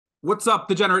What's up,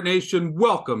 Degenerate Nation?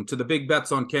 Welcome to the Big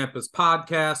Bets on Campus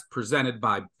podcast presented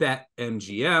by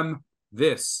BetMGM.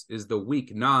 This is the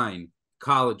Week 9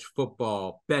 college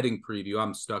football betting preview.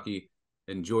 I'm Stuckey,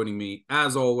 and joining me,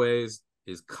 as always,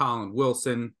 is Colin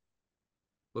Wilson.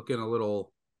 Looking a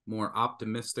little more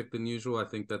optimistic than usual. I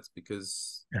think that's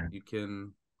because you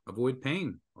can avoid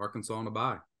pain. Arkansas on a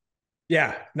bye.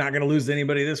 Yeah, not going to lose to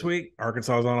anybody this week.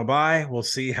 Arkansas is on a bye. We'll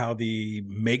see how the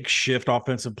makeshift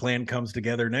offensive plan comes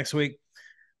together next week.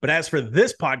 But as for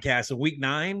this podcast of Week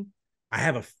 9, I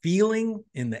have a feeling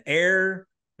in the air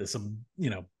that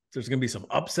there's going to be some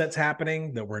upsets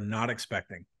happening that we're not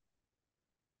expecting.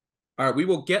 All right, we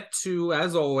will get to,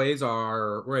 as always,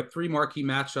 we're at 3 marquee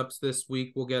matchups this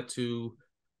week. We'll get to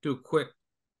do a quick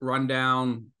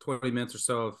rundown, 20 minutes or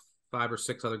so of 5 or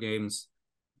 6 other games.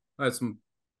 Some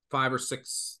 5 or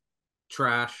 6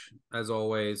 trash, as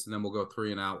always, and then we'll go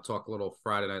 3 and out, talk a little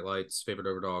Friday Night Lights, favorite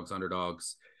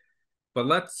underdogs. But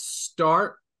let's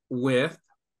start with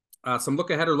some look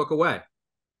ahead or look away. All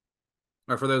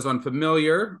right, for those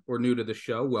unfamiliar or new to the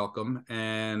show, welcome.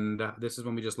 And this is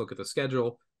when we just look at the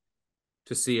schedule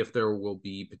to see if there will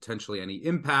be potentially any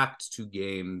impact to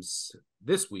games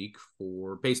this week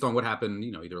based on what happened,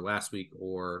 either last week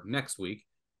or next week.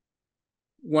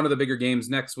 One of the bigger games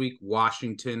next week,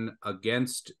 Washington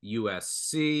against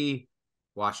USC.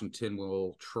 Washington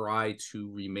will try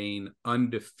to remain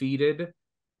undefeated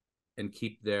and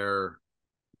keep their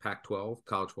Pac-12,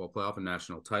 College Football Playoff, and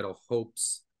national title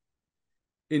hopes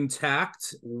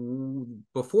intact.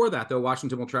 Before that, though,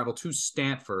 Washington will travel to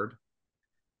Stanford.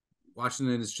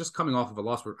 Washington is just coming off of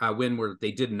a win where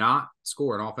they did not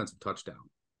score an offensive touchdown.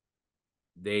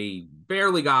 They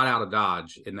barely got out of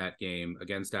Dodge in that game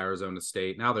against Arizona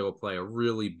State. Now they will play a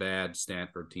really bad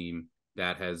Stanford team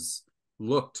that has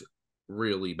looked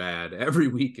really bad every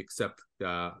week except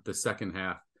the second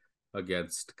half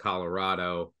against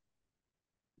Colorado.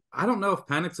 I don't know if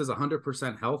Penix is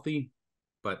 100% healthy,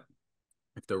 but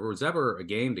if there was ever a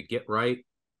game to get right,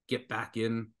 get back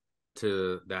in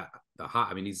to the high.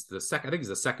 I mean, he's the second. I think he's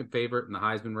the second favorite in the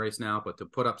Heisman race now. But to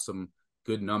put up some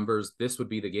good numbers, this would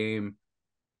be the game.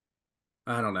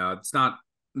 I don't know. It's not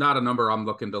a number I'm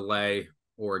looking to lay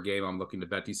or a game I'm looking to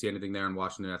bet. Do you see anything there in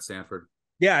Washington at Stanford?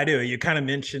 Yeah, I do. You kind of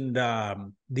mentioned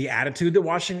the attitude that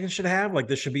Washington should have. Like,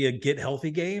 this should be a get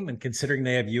healthy game. And considering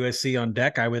they have USC on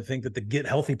deck, I would think that the get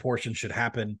healthy portion should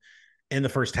happen in the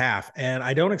first half. And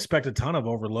I don't expect a ton of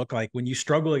overlook. Like, when you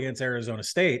struggle against Arizona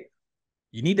State,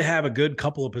 you need to have a good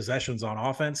couple of possessions on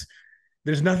offense.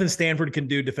 There's nothing Stanford can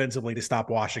do defensively to stop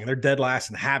Washington. They're dead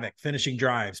last in havoc, finishing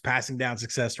drives, passing down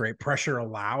success rate, pressure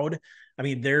allowed. I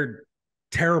mean, they're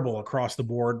terrible across the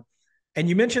board. And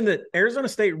you mentioned that Arizona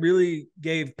State really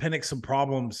gave Penix some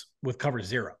problems with cover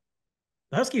 0.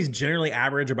 The Huskies generally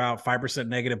average about 5%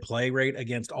 negative play rate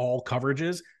against all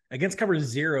coverages. Against cover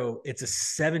 0, it's a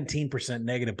 17%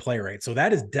 negative play rate. So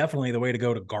that is definitely the way to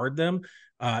go to guard them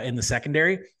in the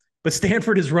secondary. But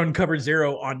Stanford has run cover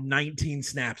 0 on 19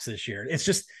 snaps this year.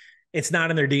 It's not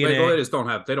in their DNA.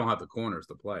 They don't have the corners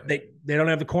to play. They don't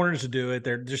have the corners to do it.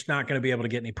 They're just not going to be able to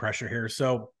get any pressure here.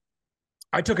 So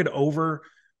I took it over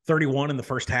 31 in the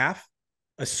first half,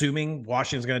 assuming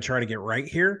Washington's going to try to get right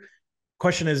here.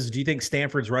 Question is, do you think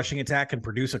Stanford's rushing attack can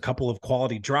produce a couple of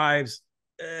quality drives?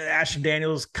 Ashton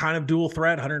Daniels, kind of dual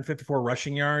threat, 154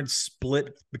 rushing yards,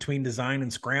 split between design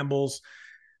and scrambles.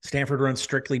 Stanford runs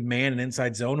strictly man and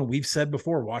inside zone. And we've said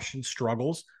before, Washington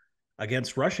struggles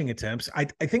against rushing attempts. I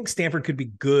think Stanford could be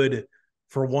good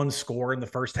for one score in the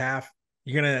first half.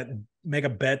 You're going to make a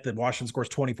bet that Washington scores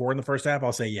 24 in the first half?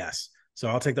 I'll say yes. So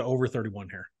I'll take the over 31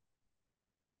 here.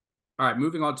 All right,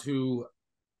 moving on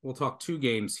we'll talk 2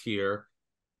 games here.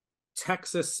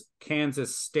 Texas,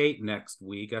 Kansas State next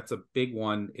week. That's a big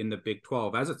one in the Big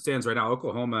 12. As it stands right now,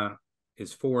 Oklahoma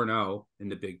is 4-0 in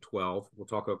the Big 12. We'll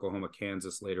talk Oklahoma,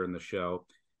 Kansas later in the show.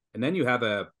 And then you have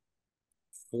a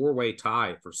 4-way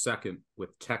tie for second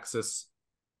with Texas,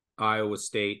 Iowa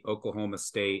State, Oklahoma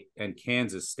State, and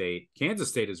Kansas State. Kansas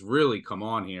State has really come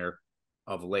on here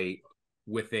of late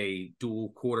with a dual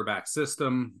quarterback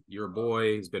system. Your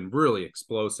boy has been really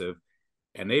explosive,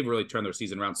 and they've really turned their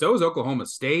season around. So is Oklahoma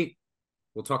State.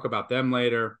 We'll talk about them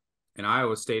later. And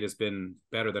Iowa State has been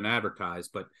better than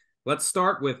advertised. But let's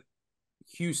start with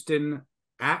Houston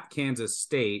at Kansas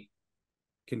State.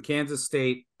 Can Kansas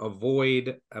State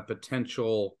avoid a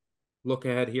potential look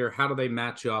ahead here? How do they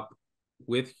match up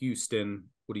with Houston?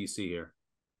 What do you see here?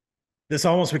 This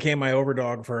almost became my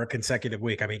overdog for a consecutive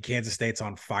week. I mean, Kansas State's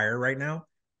on fire right now.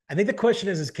 I think the question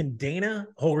is can Dana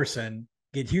Holgorsen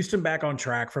get Houston back on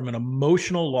track from an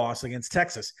emotional loss against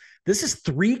Texas? This is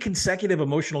 3 consecutive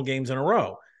emotional games in a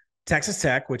row. Texas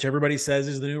Tech, which everybody says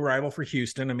is the new rival for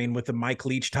Houston. I mean, with the Mike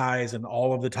Leach ties and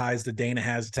all of the ties that Dana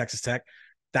has to Texas Tech,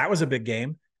 that was a big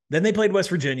game. Then they played West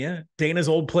Virginia, Dana's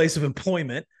old place of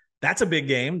employment. That's a big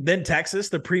game. Then Texas,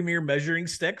 the premier measuring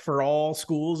stick for all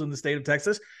schools in the state of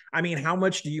Texas. I mean, how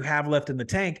much do you have left in the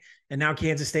tank? And now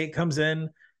Kansas State comes in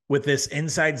with this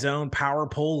inside zone, power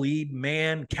pull lead,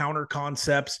 man, counter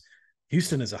concepts.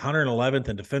 Houston is 111th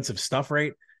in defensive stuff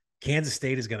rate. Kansas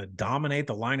State is going to dominate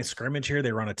the line of scrimmage here.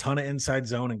 They run a ton of inside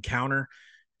zone and counter.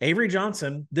 Avery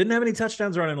Johnson didn't have any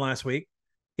touchdowns running last week.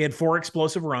 He had 4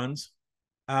 explosive runs.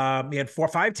 He had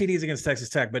 5 TDs against Texas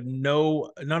Tech, but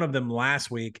none of them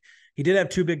last week. He did have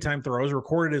 2 big time throws,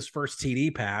 recorded his first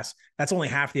TD pass. That's only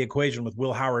half the equation with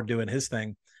Will Howard doing his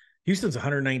thing. Houston's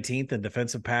 119th in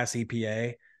defensive pass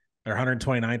EPA. They're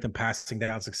 129th in passing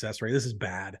down success rate. This is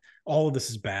bad. All of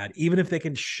this is bad. Even if they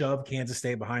can shove Kansas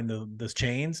State behind those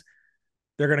chains,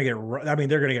 they're going to get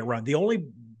run. The only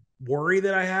worry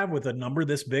that I have with a number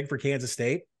this big for Kansas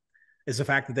State is the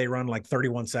fact that they run like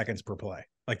 31 seconds per play.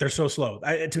 Like they're so slow.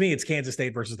 To me, it's Kansas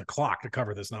State versus the clock to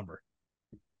cover this number.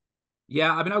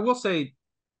 Yeah, I mean, I will say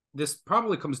this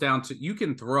probably comes down to you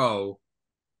can throw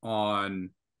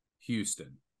on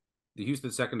Houston. The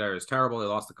Houston secondary is terrible. They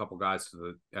lost a couple guys to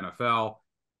the NFL.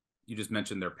 You just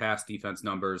mentioned their pass defense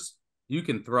numbers. You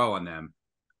can throw on them.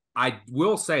 I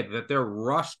will say that their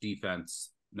rush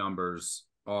defense numbers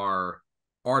are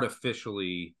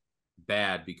artificially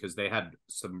bad because they had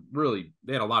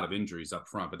a lot of injuries up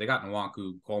front, but they got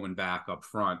Nwanku Coleman back up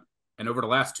front. And over the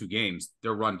last 2 games,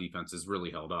 their run defense has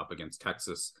really held up against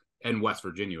Texas and West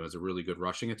Virginia as a really good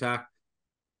rushing attack.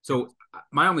 So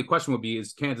my only question would be,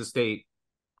 is Kansas State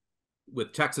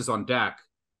with Texas on deck,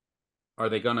 are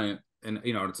they going to, and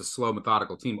it's a slow,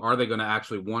 methodical team, are they going to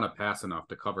actually want to pass enough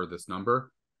to cover this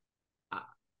number?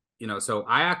 So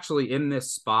I actually, in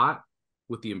this spot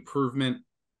with the improvement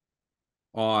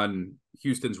on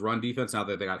Houston's run defense, now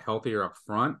that they got healthier up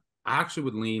front, I actually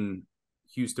would lean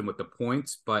Houston with the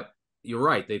points, but you're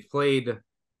right. They've played,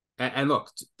 and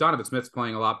look, Donovan Smith's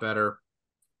playing a lot better.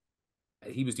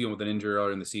 He was dealing with an injury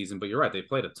earlier in the season, but you're right. They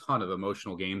played a ton of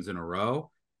emotional games in a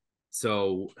row.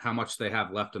 So how much they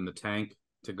have left in the tank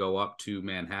to go up to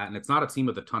Manhattan. It's not a team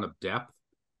with a ton of depth.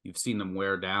 You've seen them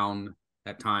wear down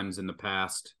at times in the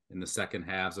past in the second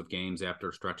halves of games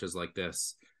after stretches like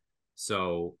this.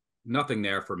 So nothing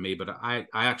there for me, but I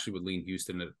actually would lean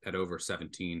Houston at over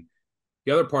 17.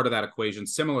 The other part of that equation,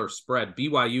 similar spread,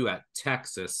 BYU at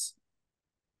Texas.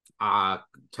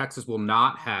 Texas will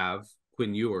not have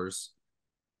Quinn Ewers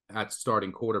at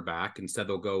starting quarterback. Instead,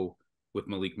 they'll go with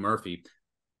Malik Murphy.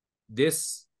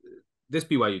 This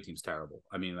BYU team's terrible.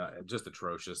 I mean, just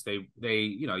atrocious. They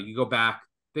you go back,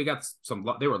 they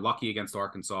were lucky against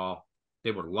Arkansas.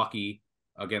 They were lucky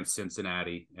against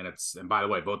Cincinnati. And by the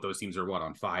way, both those teams are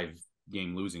on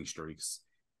 5-game losing streaks.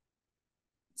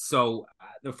 So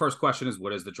the first question is,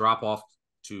 what is the drop off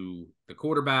to the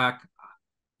quarterback?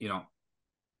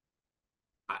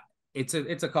 It's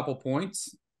a couple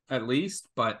points at least,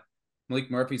 but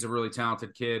Malik Murphy's a really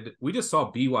talented kid. We just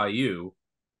saw BYU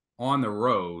on the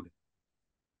road,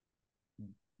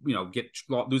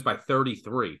 lose by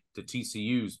 33 to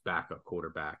TCU's backup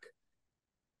quarterback.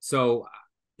 So,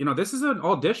 this is an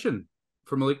audition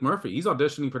for Malik Murphy. He's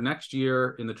auditioning for next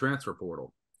year in the transfer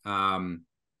portal.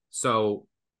 So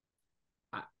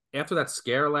after that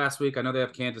scare last week, I know they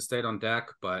have Kansas State on deck,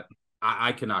 but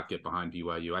I cannot get behind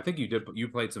BYU. I think you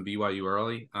played some BYU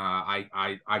early.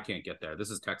 I can't get there.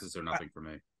 This is Texas or nothing for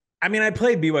me. I mean, I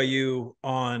played BYU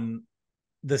on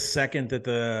the second that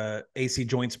the AC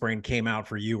joint sprain came out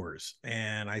for Ewers.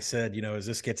 And I said, as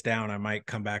this gets down, I might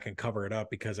come back and cover it up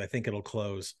because I think it'll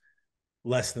close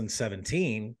less than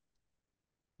 17,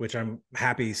 which I'm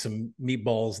happy some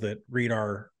meatballs that read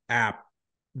our app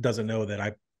doesn't know that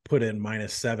I put in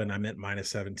 -7. I meant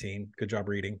 -17. Good job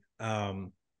reading.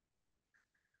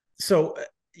 So,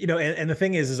 and the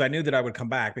thing is I knew that I would come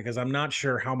back because I'm not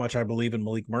sure how much I believe in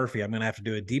Malik Murphy. I'm going to have to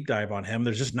do a deep dive on him.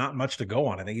 There's just not much to go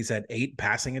on. I think he's had 8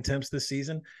 passing attempts this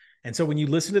season. And so when you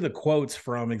listen to the quotes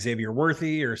from Xavier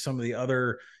Worthy or some of the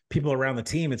other people around the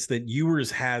team, it's that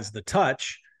Ewers has the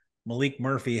touch. Malik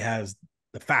Murphy has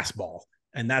the fastball.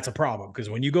 And that's a problem because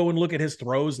when you go and look at his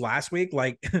throws last week,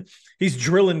 like he's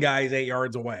drilling guys 8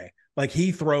 yards away. Like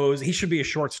he should be a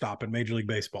shortstop in Major League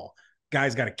Baseball.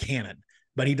 Guy's got a cannon,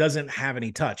 but he doesn't have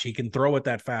any touch. He can throw it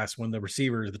that fast when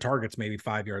the target's maybe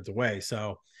 5 yards away.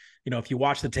 So, if you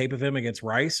watch the tape of him against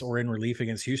Rice or in relief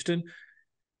against Houston,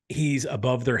 he's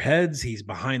above their heads. He's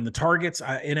behind the targets.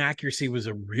 Inaccuracy was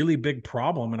a really big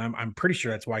problem. And I'm pretty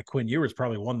sure that's why Quinn Ewers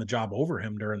probably won the job over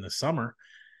him during the summer.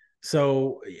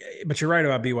 So, but you're right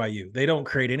about BYU. They don't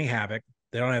create any havoc.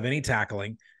 They don't have any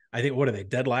tackling. I think, what are they,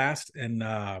 dead last? And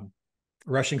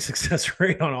rushing success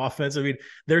rate on offense. I mean,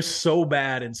 they're so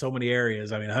bad in so many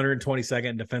areas. I mean,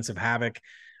 122nd defensive havoc.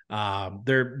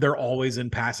 They're always in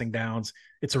passing downs.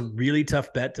 It's a really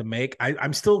tough bet to make.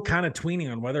 I'm still kind of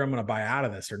tweening on whether I'm going to buy out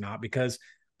of this or not, because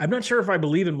I'm not sure if I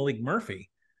believe in Malik Murphy.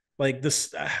 Like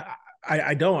this,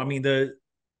 I don't. I mean,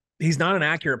 he's not an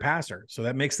accurate passer, so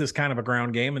that makes this kind of a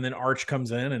ground game. And then Arch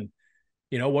comes in, and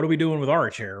what are we doing with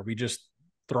Arch here? Are we just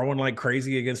throwing like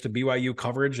crazy against a BYU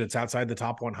coverage that's outside the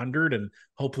top 100, and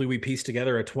hopefully we piece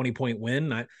together a 20-point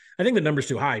win? I think the number's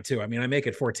too high too. I mean, I make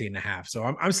it 14.5, so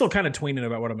I'm still kind of tweening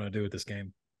about what I'm going to do with this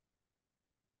game.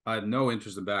 I have no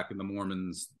interest in backing the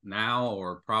Mormons now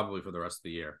or probably for the rest of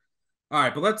the year. All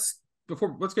right, but let's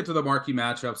get to the marquee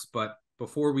matchups. But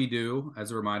before we do,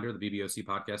 as a reminder, the BBOC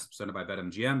podcast is presented by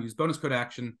BetMGM. Use bonus code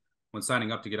ACTION when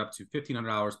signing up to get up to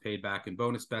 $1,500 paid back in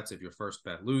bonus bets if your first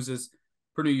bet loses.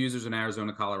 For new users in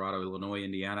Arizona, Colorado, Illinois,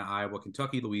 Indiana, Iowa,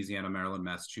 Kentucky, Louisiana, Maryland,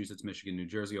 Massachusetts, Michigan, New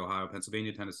Jersey, Ohio,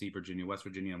 Pennsylvania, Tennessee, Virginia, West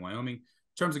Virginia, and Wyoming.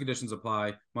 Terms and conditions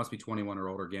apply. Must be 21 or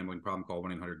older. Gambling problem, call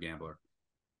 1-800-GAMBLER.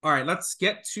 All right, let's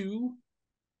get to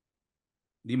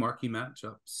the marquee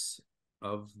matchups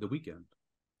of the weekend.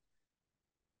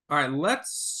 All right,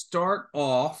 let's start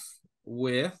off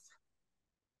with,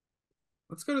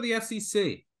 let's go to the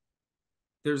SEC.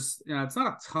 There's, it's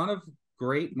not a ton of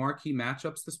great marquee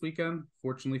matchups this weekend.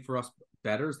 Fortunately for us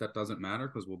bettors, that doesn't matter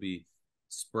because we'll be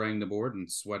spraying the board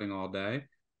and sweating all day.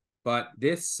 But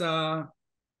this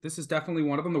is definitely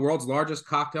one of them. The world's largest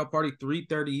cocktail party,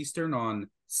 3:30 Eastern on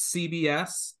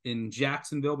CBS in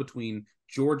Jacksonville between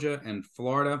Georgia and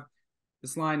Florida.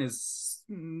 This line is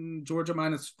Georgia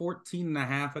minus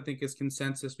 14.5, I think is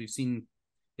consensus. We've seen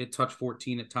it touch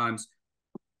 14 at times.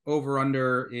 Over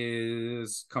under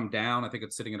is come down. I think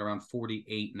it's sitting at around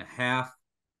 48.5.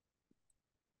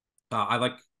 I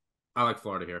like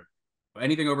Florida here.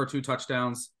 Anything over 2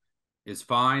 touchdowns is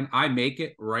fine. I make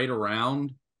it right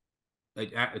around a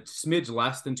smidge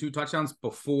less than 2 touchdowns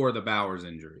before the Bowers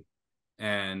injury.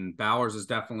 And Bowers is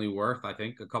definitely worth, I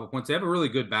think, a couple points. They have a really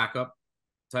good backup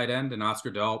tight end, and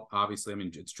Oscar Dell, obviously. I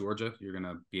mean, it's Georgia. You're going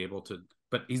to be able to,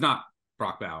 but he's not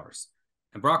Brock Bowers.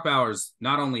 And Brock Bowers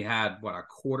not only had, a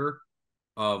quarter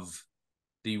of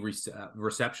the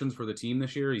receptions for the team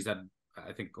this year, he's had,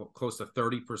 I think, close to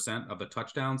 30% of the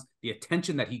touchdowns. The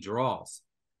attention that he draws,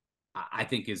 I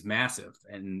think, is massive.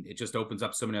 And it just opens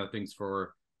up so many other things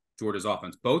for Georgia's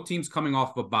offense. Both teams coming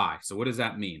off of a bye. So what does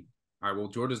that mean? All right, well,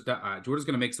 Georgia's going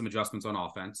to make some adjustments on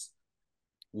offense.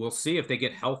 We'll see if they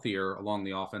get healthier along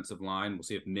the offensive line. We'll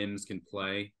see if Mims can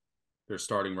play. Their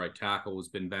starting right tackle has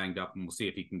been banged up, and we'll see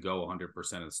if he can go 100%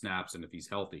 of the snaps and if he's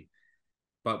healthy.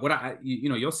 But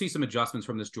you'll see some adjustments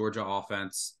from this Georgia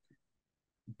offense.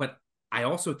 But I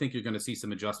also think you're going to see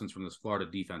some adjustments from this Florida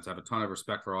defense. I have a ton of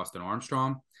respect for Austin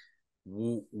Armstrong.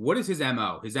 What is his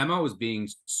MO? His MO is being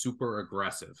super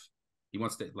aggressive. He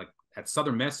wants to, at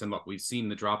Southern Miss, and look, we've seen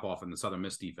the drop-off in the Southern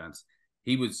Miss defense.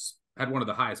 He had one of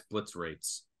the highest blitz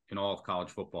rates in all of college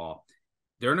football.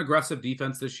 They're an aggressive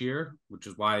defense this year, which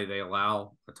is why they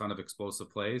allow a ton of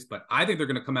explosive plays. But I think they're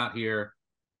going to come out here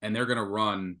and they're going to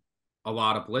run a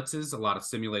lot of blitzes, a lot of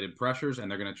simulated pressures, and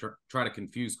they're going to try to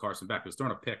confuse Carson Beck, who's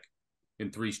thrown a pick in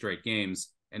 3 straight games.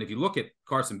 And if you look at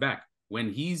Carson Beck,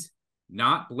 when he's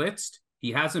not blitzed,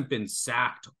 he hasn't been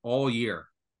sacked all year.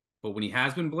 But when he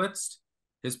has been blitzed,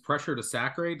 his pressure to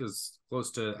sack rate is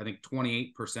close to, I think,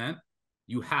 28%.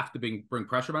 You have to bring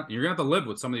pressure back. And you're going to have to live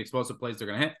with some of the explosive plays they're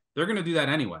going to hit. They're going to do that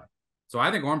anyway. So I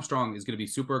think Armstrong is going to be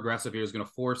super aggressive here. He's going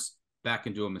to force Beck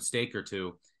into a mistake or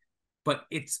two. But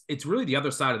it's really the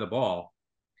other side of the ball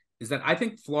is that I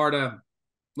think Florida's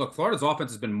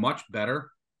offense has been much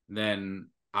better than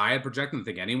I had projected. I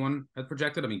think anyone had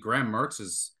projected. I mean, Graham Mertz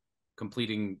is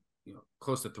completing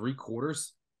close to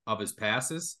 3/4 of his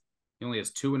passes. He only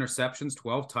has 2 interceptions,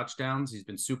 12 touchdowns. He's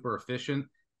been super efficient.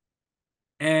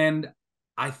 And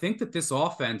I think that this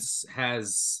offense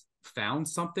has found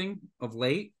something of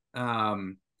late.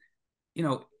 And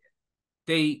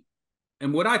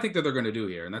what I think that they're going to do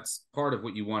here, and that's part of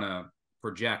what you want to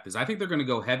project, is I think they're going to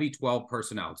go heavy 12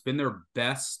 personnel. It's been their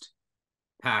best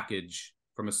package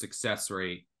from a success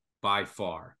rate by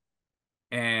far.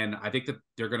 And I think that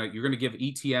you're going to give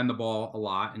ETN the ball a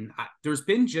lot. And there's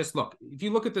been if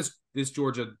you look at this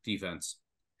Georgia defense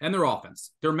and their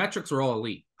offense, their metrics are all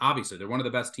elite. Obviously, they're one of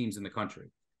the best teams in the country.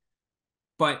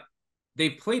 But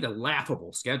they've played a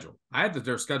laughable schedule. I have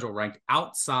their schedule ranked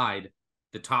outside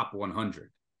the top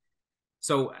 100.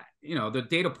 So, the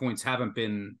data points haven't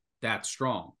been that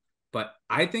strong. But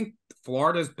I think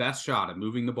Florida's best shot at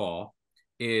moving the ball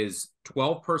is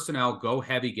 12 personnel, go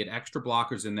heavy, get extra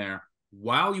blockers in there,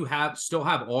 while you still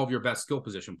have all of your best skill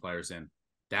position players in.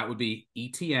 That would be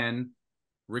ETN,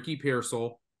 Ricky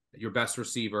Pearsall, your best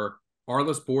receiver,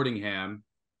 Arliss Boardingham,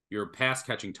 your pass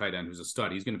catching tight end, who's a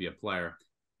stud. He's going to be a player.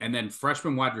 And then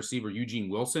freshman wide receiver Eugene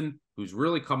Wilson, who's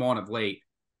really come on of late.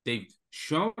 They've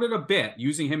shown it a bit,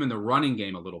 using him in the running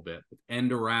game a little bit, with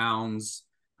end arounds.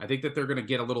 I think that they're going to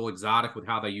get a little exotic with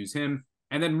how they use him.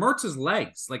 And then Mertz's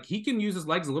legs. Like, he can use his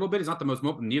legs a little bit. He's not the most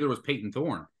mobile. Neither was Peyton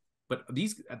Thorne. But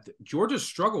Georgia's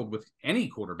struggled with any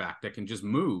quarterback that can just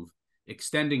move,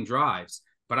 extending drives.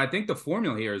 But I think the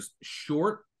formula here is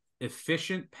short,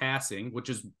 efficient passing, which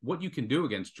is what you can do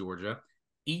against Georgia.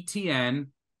 ETN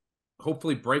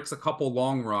hopefully breaks a couple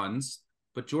long runs,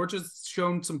 but Georgia's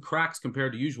shown some cracks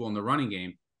compared to usual in the running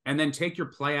game. And then take your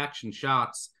play action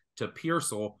shots to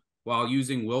Pearsall while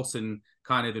using Wilson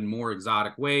kind of in more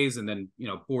exotic ways. And then,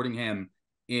 Boardingham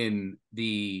in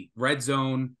the red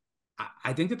zone.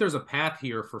 I think that there's a path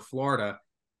here for Florida.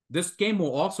 This game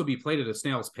will also be played at a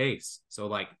snail's pace. So,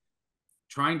 like,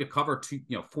 trying to cover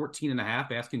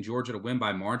 14.5, asking Georgia to win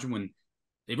by margin when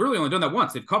they've really only done that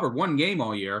once. They've covered one game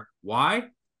all year. Why?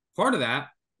 Part of that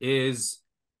is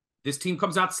this team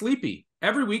comes out sleepy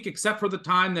every week, except for the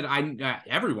time that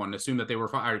everyone assumed that they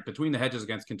were between the hedges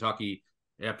against Kentucky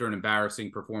after an embarrassing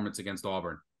performance against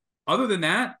Auburn. Other than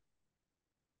that,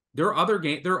 there are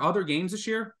other games this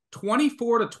year,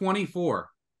 24-24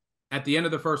 at the end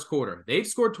of the first quarter. They've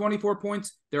scored 24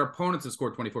 points. Their opponents have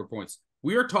scored 24 points.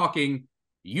 We are talking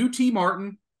UT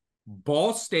Martin,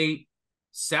 Ball State,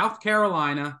 South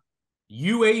Carolina,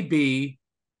 UAB,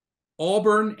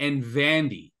 Auburn, and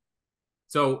Vandy.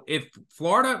 So if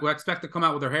Florida will expect to come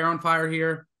out with their hair on fire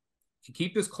here, to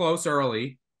keep this close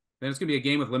early, then it's going to be a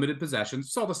game with limited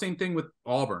possessions. Saw the same thing with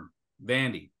Auburn,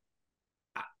 Vandy.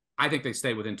 I think they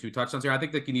stay within 2 touchdowns here. I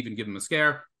think they can even give them a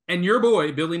scare. And your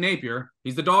boy, Billy Napier,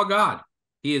 he's the dog god.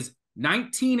 He is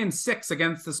 19-6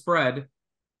 against the spread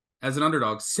as an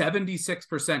underdog,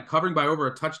 76%, covering by over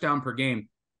a touchdown per game,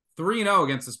 3-0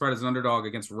 against the spread as an underdog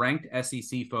against ranked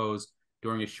SEC foes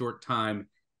during a short time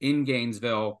in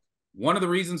Gainesville. One of the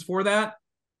reasons for that,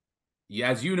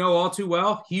 as you know all too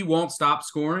well, he won't stop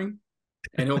scoring,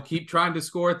 and he'll keep trying to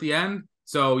score at the end.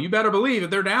 So you better believe if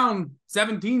they're down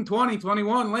 17, 20,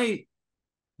 21 late,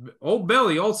 old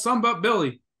Sunbutt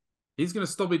Billy, he's going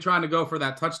to still be trying to go for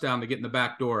that touchdown to get in the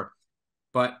back door.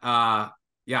 But, I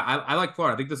like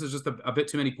Florida. I think this is just a bit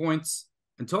too many points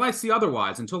until I see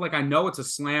otherwise, until I know it's a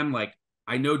slam. Like,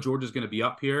 I know Georgia's going to be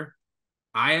up here.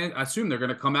 I assume they're going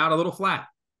to come out a little flat,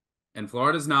 and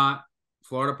Florida's not.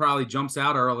 Florida probably jumps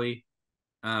out early.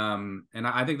 And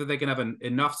I think that they can have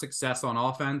enough success on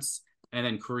offense and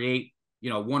then create,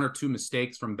 1 or 2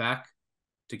 mistakes from Beck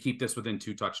to keep this within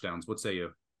 2 touchdowns. What say you?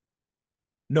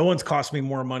 No one's cost me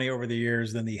more money over the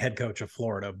years than the head coach of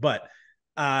Florida, but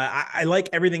I like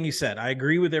everything you said. I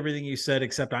agree with everything you said,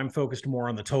 except I'm focused more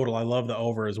on the total. I love the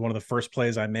over as one of the first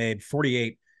plays I made.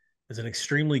 48 is an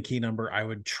extremely key number. I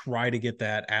would try to get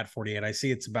that at 48. I see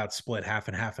it's about split half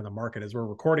and half in the market as we're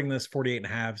recording this,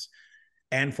 48.5s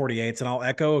and 48s. And I'll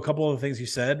echo a couple of the things you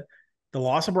said. The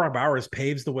loss of Brock Bowers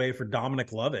paves the way for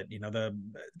Dominic Lovett, the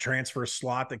transfer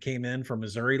slot that came in from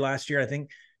Missouri last year. I think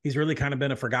he's really kind of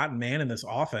been a forgotten man in this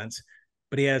offense,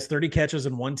 but he has 30 catches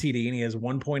and 1 TD, and he has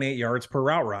 1.8 yards per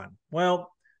route run.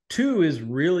 Well, 2 is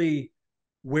really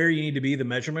where you need to be the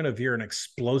measurement of if you're an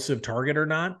explosive target or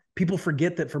not. People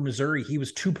forget that for Missouri, he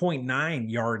was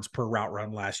 2.9 yards per route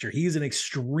run last year. He's an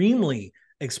extremely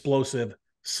explosive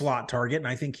slot target, and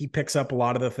I think he picks up a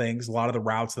lot of the things, a lot of the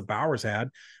routes that Bowers had,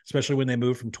 especially when they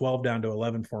moved from 12 down to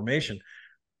 11 formation.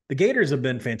 The Gators have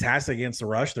been fantastic against the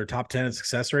rush. They're top 10 in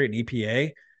success rate and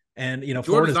EPA. And,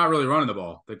 Florida's not really running the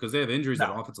ball because they have injuries at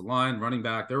offensive line, running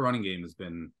back. Their running game has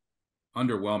been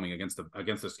underwhelming against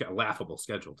a laughable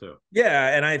schedule too.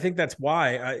 Yeah, and I think that's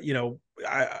why,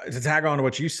 to tag on to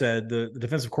what you said, the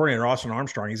defensive coordinator, Austin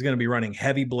Armstrong, he's going to be running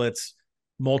heavy blitz,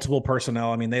 multiple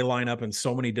personnel. I mean, they line up in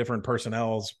so many different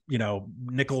personnels,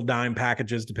 nickel dime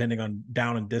packages, depending on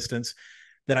down and distance,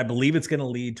 that I believe it's going to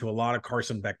lead to a lot of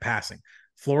Carson Beck passing.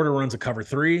 Florida runs a cover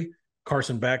 3.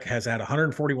 Carson Beck has had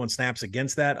 141 snaps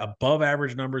against that, above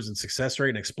average numbers in success rate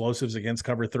and explosives against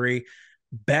cover 3.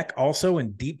 Beck also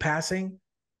in deep passing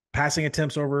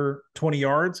attempts over 20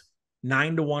 yards,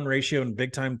 9-to-1 ratio in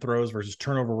big time throws versus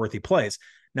turnover worthy plays.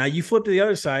 Now you flip to the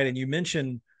other side and you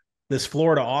mentioned this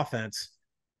Florida offense,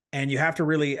 and you have to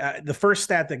really, the first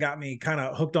stat that got me kind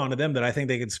of hooked onto them that I think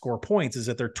they could score points is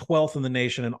that they're 12th in the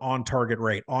nation in on target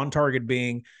rate. On target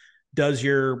being, does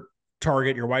your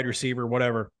target, your wide receiver,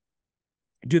 whatever,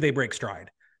 do they break stride?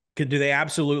 Do they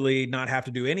absolutely not have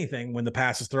to do anything when the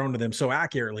pass is thrown to them so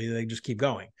accurately that they just keep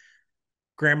going?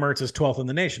 Graham Mertz is 12th in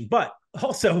the nation, but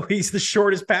also he's the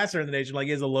shortest passer in the nation. Like,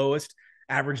 he has the lowest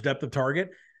average depth of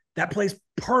target. That plays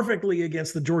perfectly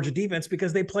against the Georgia defense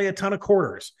because they play a ton of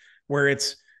quarters where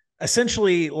it's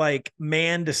essentially like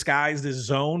man disguised as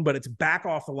zone, but it's back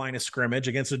off the line of scrimmage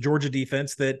against a Georgia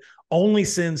defense that only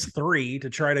sends 3 to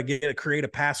try to create a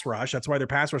pass rush. That's why their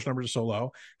pass rush numbers are so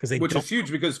low, which is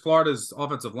huge because Florida's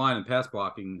offensive line and pass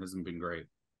blocking hasn't been great.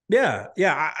 Yeah.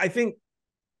 I think,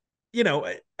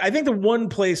 I think the one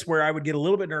place where I would get a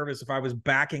little bit nervous if I was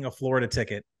backing a Florida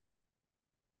ticket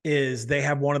is they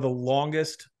have one of the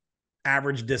longest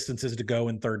average distances to go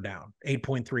in third down,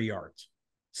 8.3 yards.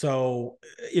 So,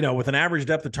 with an average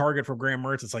depth of target for Graham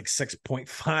Mertz, it's like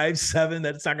 6.57.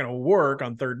 That's not going to work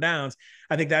on third downs.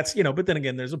 I think that's, but then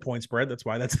again, there's a point spread. That's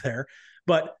why that's there.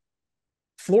 But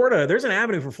Florida, there's an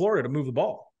avenue for Florida to move the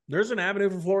ball. There's an avenue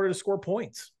for Florida to score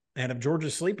points. And if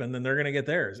Georgia's sleeping, then they're going to get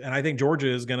theirs. And I think Georgia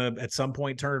is going to, at some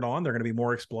point, turn it on. They're going to be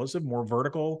more explosive, more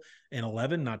vertical in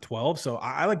 11, not 12. So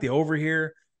I like the over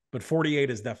here, but 48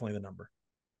 is definitely the number.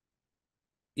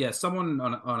 Yeah, someone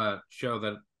on a show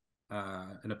that,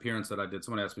 an appearance that I did,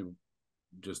 someone asked me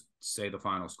just say the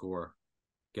final score,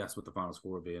 guess what the final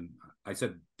score would be. And I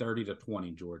said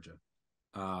 30-20 Georgia.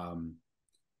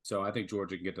 So I think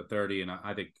Georgia can get to 30, and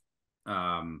I think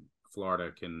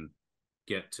Florida can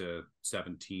get to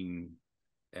 17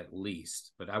 at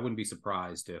least. But I wouldn't be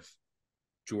surprised if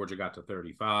Georgia got to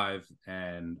 35,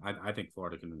 and I think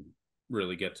Florida can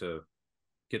really get 3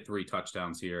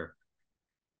 touchdowns here.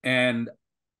 And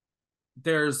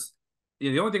there's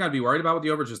the only thing I'd be worried about with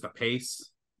the over is just the pace.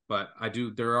 But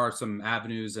there are some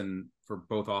avenues and for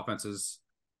both offenses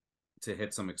to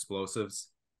hit some explosives,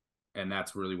 and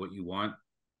that's really what you want.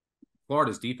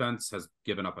 Florida's defense has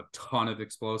given up a ton of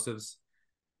explosives,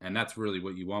 and that's really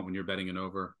what you want when you're betting an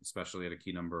over, especially at a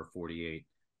key number of 48.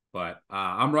 But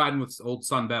I'm riding with old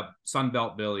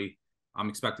Sunbelt Billy. I'm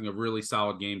expecting a really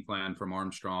solid game plan from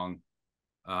Armstrong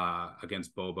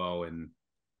against Bobo. And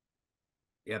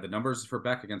yeah, the numbers for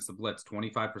Beck against the blitz: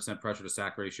 25% pressure to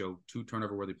sack ratio, 2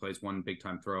 turnover-worthy plays, 1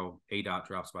 big-time throw. A-dot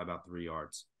drops by about 3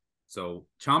 yards. So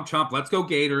chomp, chomp, let's go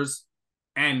Gators.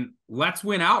 And let's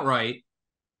win outright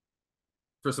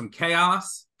for some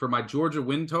chaos for my Georgia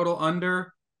win total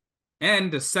under,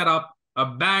 and to set up a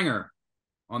banger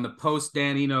on the post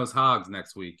Dan Enos Hogs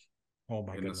next week. Oh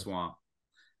my goodness. The swamp.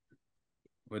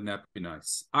 Wouldn't that be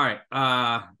nice? All right.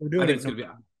 We're doing it's going to be.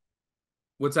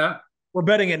 What's that? We're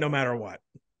betting it no matter what.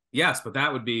 Yes, but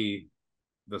that would be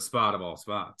the spot of all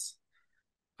spots.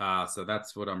 So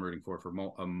that's what I'm rooting for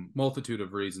a multitude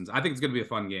of reasons. I think it's going to be a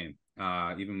fun game,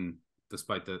 even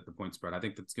despite the point spread. I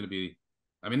think that's going to be.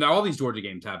 I mean, all these Georgia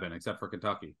games have been, except for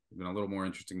Kentucky. They've been a little more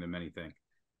interesting than many think.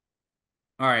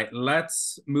 All right,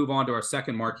 let's move on to our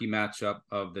second marquee matchup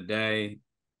of the day.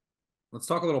 Let's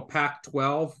talk a little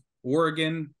Pac-12.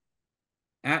 Oregon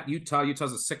at Utah.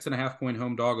 Utah's a 6.5-point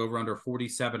home dog, over under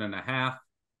 47.5.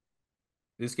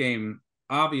 This game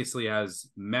obviously has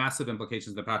massive implications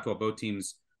in the Pac-12. Both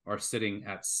teams are sitting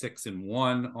at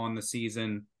 6-1 on the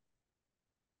season,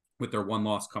 with their 1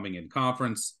 loss coming in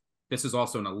conference. This is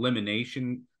also an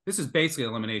elimination. This is basically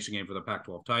an elimination game for the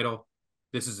Pac-12 title.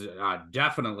 This is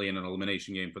definitely an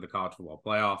elimination game for the college football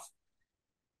playoff.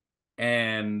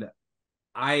 And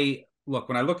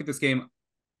when I look at this game,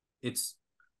 it's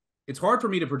hard for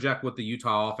me to project what the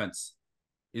Utah offense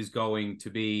is going to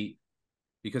be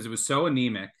because it was so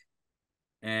anemic,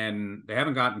 and they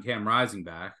haven't gotten Cam Rising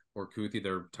back or Kuthi,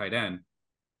 their tight end.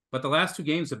 But the last 2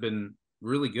 games have been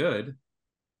really good,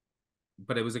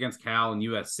 but it was against Cal and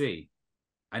USC.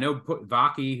 I know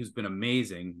Vaki, who's been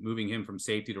amazing, moving him from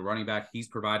safety to running back, he's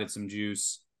provided some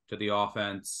juice to the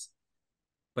offense.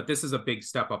 But this is a big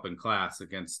step up in class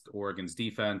against Oregon's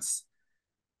defense.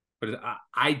 But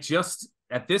I just,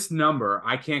 at this number,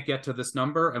 I can't get to this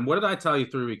number. And what did I tell you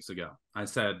 3 weeks ago? I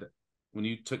said, when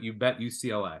you bet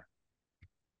UCLA, I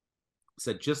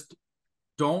said, just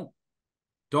don't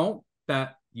fade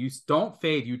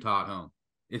Utah at home.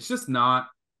 It's just not.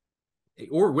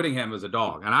 Or Whittingham as a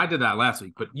dog. And I did that last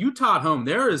week. But Utah at home,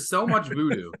 there is so much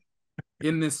voodoo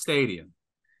in this stadium.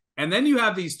 And then you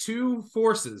have these 2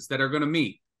 forces that are going to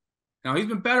meet. Now, he's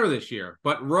been better this year,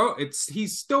 but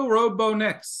he's still Road Bo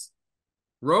Nix.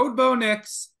 Road Bo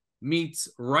Nix meets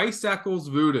Rice Eccles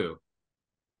voodoo.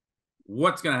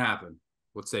 What's going to happen?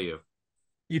 What say you?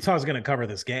 Utah's going to cover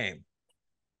this game.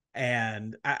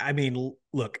 And, I mean,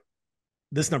 look,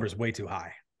 this number is way too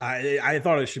high. I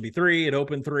thought it should be 3. It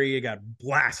opened 3. It got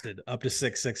blasted up to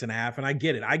 6.5. And I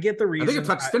get it. I get the reason. I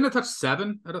think didn't it touch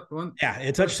 7? Yeah,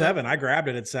 it touched 7. I grabbed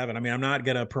it at 7. I mean, I'm not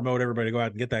going to promote everybody to go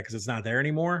out and get that because it's not there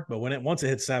anymore. But once it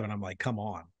hit 7, I'm like, come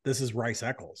on. This is Rice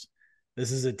Eccles.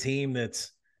 This is a team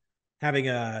that's having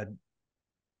a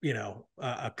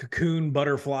cocoon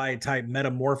butterfly type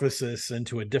metamorphosis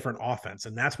into a different offense.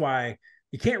 And that's why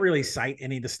you can't really cite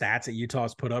any of the stats that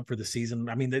Utah's put up for the season.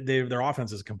 I mean, their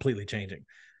offense is completely changing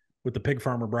with the pig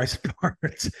farmer Bryson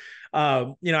Barnes.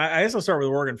 I also start with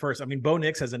Oregon first. I mean, Bo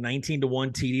Nix has a 19-1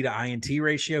 TD to INT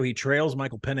ratio. He trails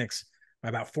Michael Penix by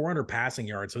about 400 passing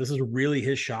yards. So this is really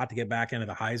his shot to get back into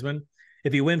the Heisman.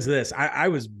 If he wins this, I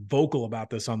was vocal about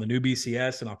this on the new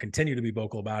BCS, and I'll continue to be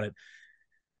vocal about it.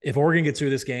 If Oregon gets through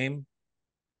this game,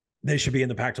 they should be in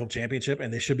the Pac-12 championship,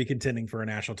 and they should be contending for a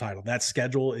national title. That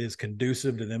schedule is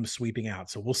conducive to them sweeping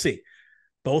out. So we'll see.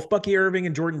 Both Bucky Irving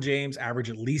and Jordan James average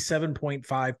at least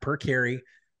 7.5 per carry.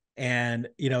 And,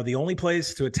 the only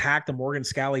place to attack the Morgan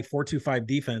Scalley 4-2-5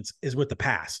 defense is with the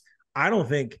pass. I don't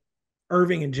think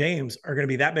Irving and James are going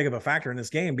to be that big of a factor in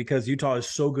this game because Utah is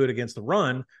so good against the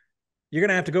run. You're going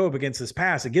to have to go up against this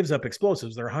pass. It gives up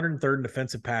explosives. They're 103rd in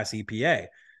defensive pass EPA.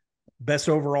 Best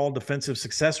overall defensive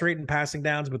success rate in passing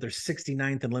downs, but they're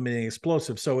 69th in limiting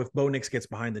explosives. So if Bo Nix gets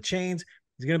behind the chains,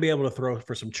 he's going to be able to throw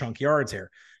for some chunk yards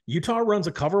here. Utah runs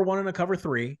a cover 1 and a cover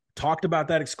 3. Talked about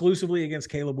that exclusively against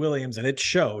Caleb Williams, and it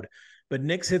showed. But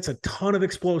Nix hits a ton of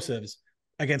explosives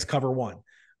against cover 1.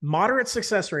 Moderate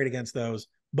success rate against those,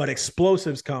 but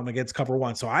explosives come against cover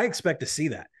 1. So I expect to see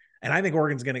that. And I think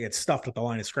Oregon's going to get stuffed at the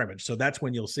line of scrimmage. So that's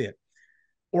when you'll see it.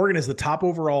 Oregon is the top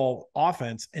overall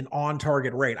offense in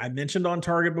on-target rate. I mentioned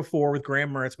on-target before with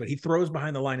Graham Mertz, but he throws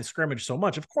behind the line of scrimmage so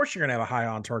much. Of course, you're going to have a high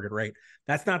on-target rate.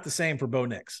 That's not the same for Bo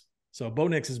Nix. So Bo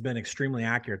Nix has been extremely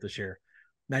accurate this year.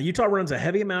 Now, Utah runs a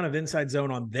heavy amount of inside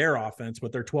zone on their offense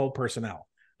with their 12 personnel.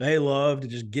 They love to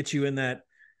just get you in that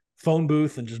phone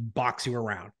booth and just box you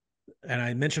around. And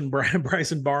I mentioned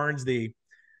Bryson Barnes, the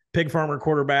pig farmer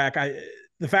quarterback.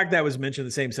 The fact that was mentioned in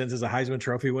the same sense as a Heisman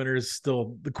Trophy winner is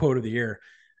still the quote of the year.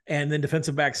 And then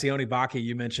defensive back Sione Vaki,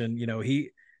 you mentioned,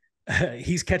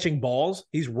 he's catching balls.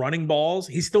 He's running balls.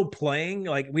 He's still playing.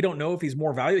 Like, we don't know if he's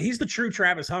more valuable. He's the true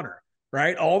Travis Hunter,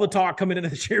 right? All the talk coming into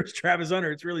the year was Travis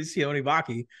Hunter. It's really Sione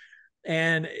Vaki.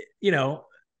 And,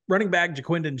 running back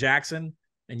Jaquindon Jackson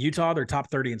and Utah, they're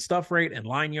top 30 in stuff rate and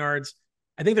line yards.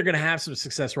 I think they're going to have some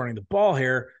success running the ball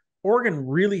here. Oregon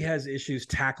really has issues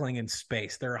tackling in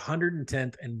space. They're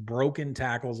 110th in broken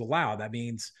tackles allowed. That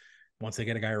means once they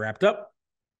get a guy wrapped up,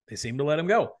 they seem to let him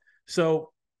go.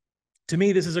 So to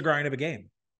me, this is a grind of a game.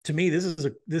 To me,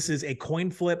 this is a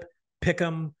coin flip pick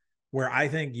 'em where I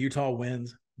think Utah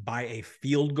wins by a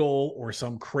field goal or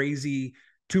some crazy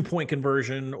 2-point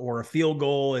conversion or a field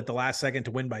goal at the last second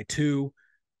to win by 2.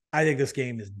 I think this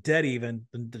game is dead even.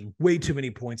 There's way too many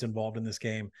points involved in this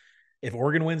game. If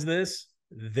Oregon wins this,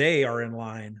 they are in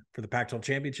line for the Pac-12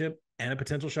 championship and a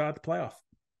potential shot at the playoff.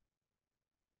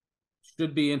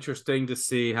 Should be interesting to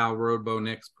see how Road Bo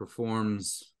Nix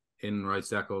performs in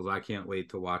Rice Eccles. I can't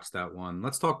wait to watch that one.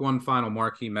 Let's talk one final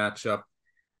marquee matchup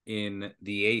in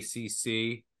the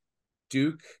ACC.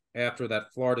 Duke, after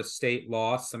that Florida State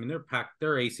loss, I mean,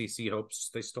 their ACC hopes,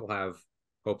 they still have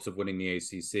hopes of winning the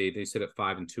ACC. They sit at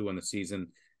 5-2 in the season.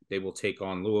 They will take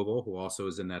on Louisville, who also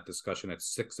is in that discussion at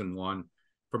 6-1.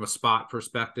 From a spot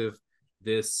perspective,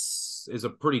 this is a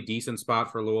pretty decent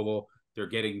spot for Louisville. They're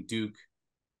getting Duke,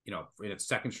 in its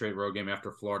second straight road game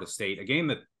after Florida State, a game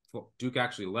that Duke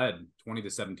actually led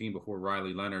 20-17 before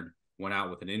Riley Leonard went out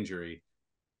with an injury.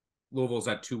 Louisville's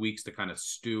had 2 weeks to kind of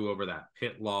stew over that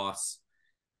Pitt loss,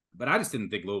 but I just didn't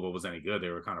think Louisville was any good. They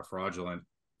were kind of fraudulent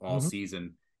all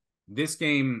season. This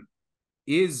game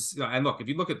is, and look, if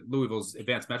you look at Louisville's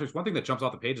advanced metrics, one thing that jumps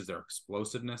off the page is their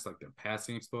explosiveness, like their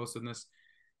passing explosiveness,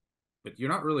 but you're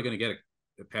not really going to get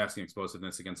a passing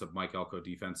explosiveness against a Mike Elko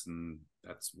defense, and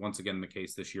that's once again the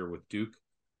case this year with Duke.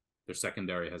 Their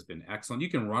secondary has been excellent. You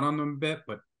can run on them a bit,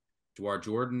 but Jawar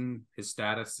Jordan, his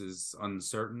status is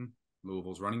uncertain.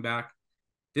 Louisville's running back.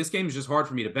 This game is just hard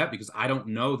for me to bet because I don't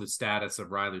know the status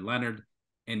of Riley Leonard,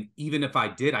 and even if I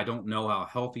did, I don't know how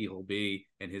healthy he'll be,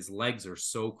 and his legs are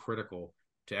so critical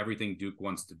to everything Duke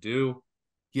wants to do.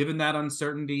 Given that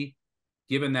uncertainty,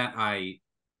 given that I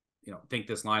think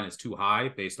this line is too high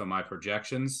based on my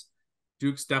projections,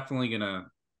 Duke's definitely going to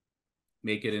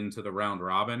make it into the round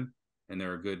robin, and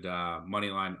they're a good money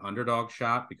line underdog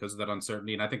shot because of that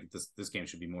uncertainty. And I think this game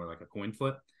should be more like a coin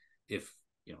flip if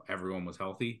everyone was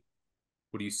healthy.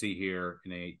 What do you see here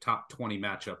in a top 20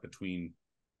 matchup between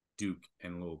Duke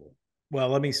and Louisville? Well,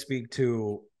 let me speak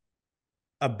to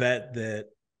a bet that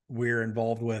we're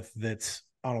involved with that's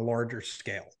on a larger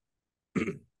scale.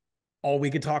 All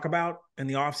we could talk about in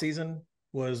the offseason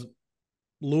was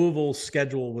Louisville's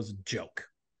schedule was a joke.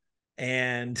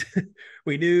 And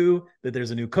we knew that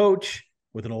there's a new coach.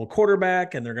 with an old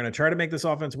quarterback, and they're going to try to make this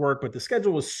offense work, but the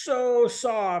schedule was so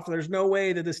soft. There's no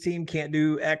way that this team can't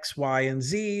do X, Y, and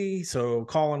Z. So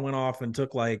Colin went off and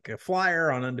took like a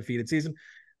flyer on undefeated season.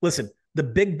 Listen, the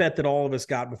big bet that all of us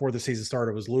got before the season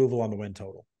started was Louisville on the win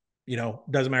total.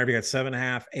 Doesn't matter if you got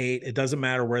 7.5, 8. It doesn't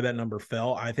matter where that number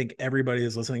fell. I think everybody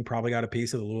is listening probably got a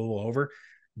piece of the Louisville over.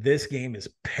 This game is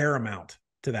paramount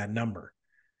to that number.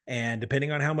 And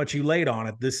depending on how much you laid on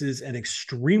it, this is an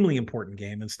extremely important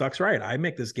game. And Stuck's right. I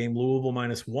make this game Louisville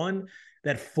 -1.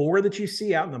 That 4 that you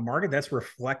see out in the market, that's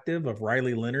reflective of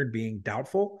Riley Leonard being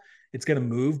doubtful. It's going to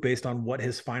move based on what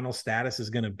his final status is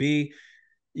going to be.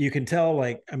 You can tell,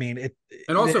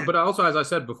 but also, as I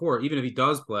said before, even if he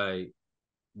does play,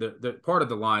 the part of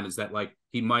the line is that like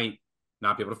he might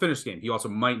not be able to finish the game. He also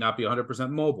might not be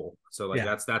 100% mobile. So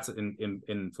that's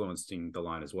influencing the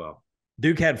line as well.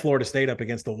 Duke had Florida State up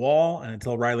against the wall, and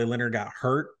until Riley Leonard got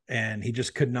hurt and he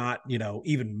just could not,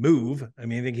 even move. I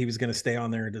think he was going to stay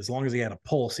on there. As long as he had a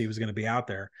pulse, he was going to be out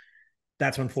there.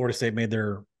 That's when Florida State made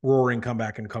their roaring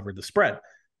comeback and covered the spread.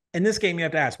 In this game, you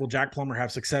have to ask, will Jack Plummer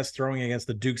have success throwing against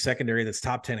the Duke secondary that's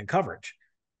top 10 in coverage?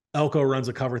 Elko runs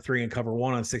a cover 3 and cover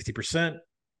 1 on 60%.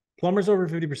 Plummer's over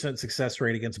 50% success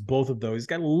rate against both of those. He's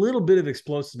got a little bit of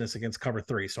explosiveness against cover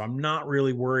 3, so I'm not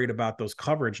really worried about those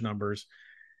coverage numbers.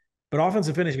 But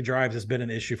offensive finishing drives has been an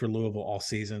issue for Louisville all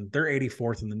season. They're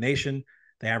 84th in the nation.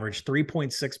 They average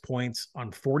 3.6 points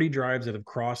on 40 drives that have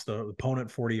crossed the opponent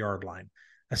 40-yard line.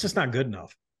 That's just not good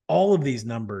enough. All of these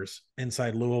numbers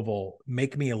inside Louisville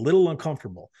make me a little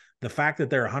uncomfortable. The fact that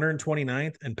they're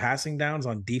 129th in passing downs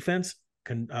on defense,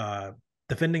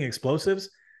 defending explosives,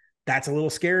 that's a little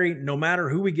scary no matter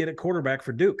who we get at quarterback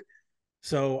for Duke.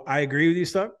 So I agree with you,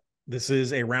 Stuck. This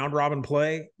is a round robin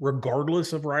play,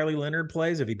 regardless of Riley Leonard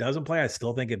plays. If he doesn't play, I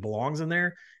still think it belongs in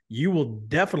there. You will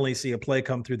definitely see a play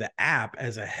come through the app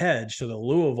as a hedge to the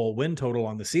Louisville win total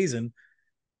on the season,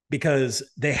 because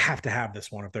they have to have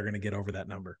this one if they're going to get over that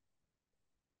number.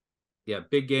 Yeah,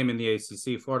 big game in the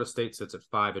ACC. Florida State sits at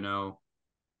 5-0.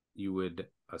 You would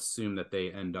assume that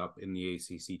they end up in the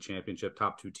ACC championship.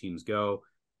 Top 2 teams go.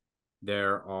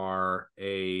 There are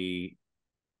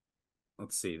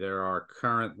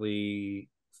currently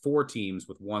 4 teams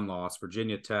with 1 loss.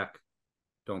 Virginia Tech,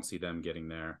 don't see them getting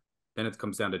there. Then it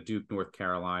comes down to Duke, North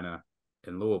Carolina,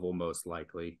 and Louisville most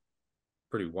likely.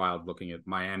 Pretty wild looking at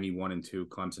Miami 1 and 2,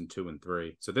 Clemson 2 and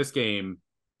 3. So this game,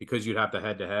 because you'd have the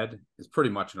head-to-head, is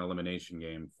pretty much an elimination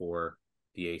game for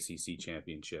the ACC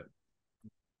championship.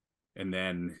 And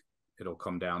then it'll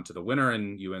come down to the winner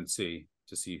in UNC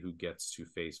to see who gets to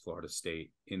face Florida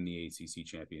State in the ACC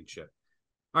championship.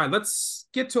 All right, let's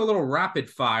get to a little rapid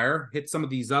fire, hit some of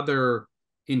these other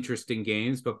interesting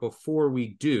games. But before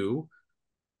we do,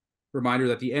 reminder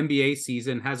that the NBA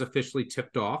season has officially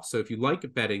tipped off. So if you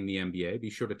like betting the NBA, be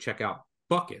sure to check out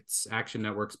Buckets, Action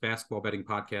Network's basketball betting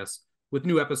podcast, with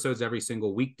new episodes every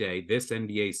single weekday this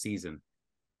NBA season.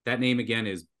 That name again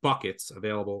is Buckets,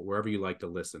 available wherever you like to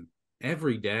listen.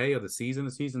 Every day of the season.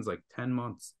 The season's like 10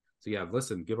 months. So yeah,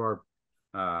 listen,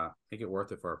 make it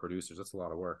worth it for our producers. That's a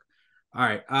lot of work. All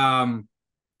right.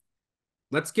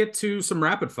 Let's get to some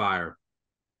rapid fire.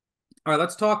 All right,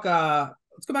 let's go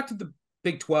back to the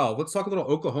Big 12. Let's talk a little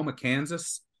Oklahoma,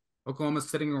 Kansas. Oklahoma's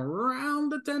sitting around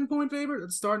the 10-point favorite.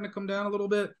 It's starting to come down a little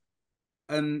bit.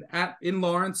 And in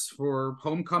Lawrence for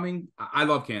homecoming, I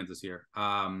love Kansas here.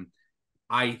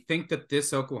 I think that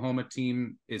this Oklahoma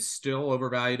team is still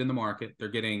overvalued in the market. They're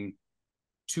getting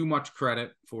too much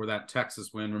credit for that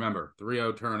Texas win. Remember,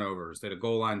 3-0 turnovers. They had a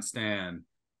goal line stand.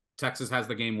 Texas has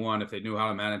the game won if they knew how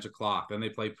to manage a clock. Then they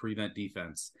play prevent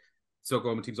defense. So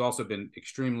Oklahoma team's also been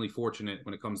extremely fortunate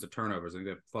when it comes to turnovers. I think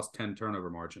they have plus 10 turnover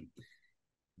margin.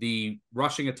 The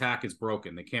rushing attack is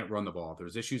broken. They can't run the ball.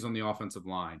 There's issues on the offensive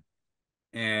line.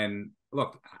 And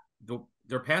look,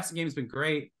 their passing game has been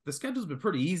great. The schedule's been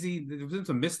pretty easy. There's been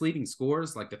some misleading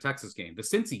scores, like the Texas game, the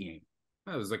Cincy game.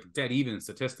 That was like dead even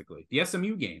statistically. The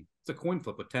SMU game, it's a coin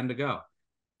flip with 10 to go.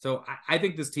 So I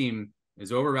think this team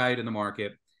is overvalued in the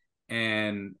market.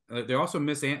 And they also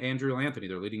miss Andrew Anthony,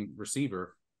 their leading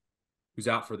receiver, who's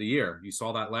out for the year. You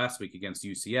saw that last week against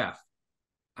UCF.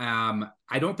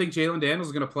 I don't think Jalen Daniels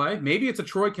is going to play. Maybe it's a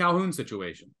Troy Calhoun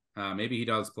situation. Maybe he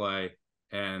does play,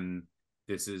 and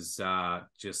this is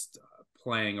just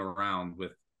playing around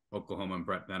with Oklahoma and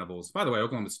Brett Venables. By the way,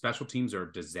 Oklahoma's special teams are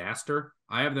a disaster.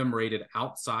 I have them rated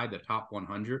outside the top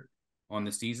 100 on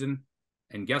the season.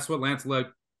 And guess what Lance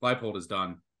Leipold has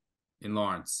done in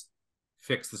Lawrence?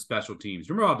 Fix the special teams.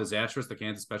 Remember how disastrous the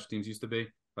Kansas special teams used to be?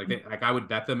 Like I would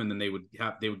bet them, and then they would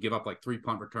give up like 3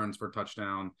 punt returns for a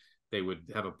touchdown. They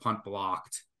would have a punt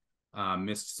blocked,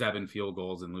 miss 7 field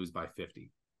goals, and lose by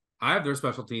 50. I have their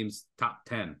special teams top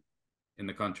 10 in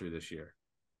the country this year.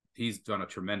 He's done a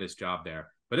tremendous job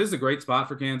there. But this is a great spot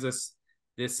for Kansas.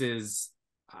 This is,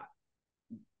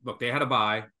 look, they had a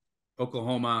bye.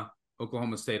 Oklahoma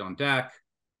State on deck.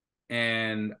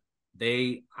 And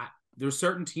there's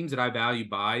certain teams that I value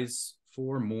buys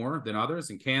for more than others.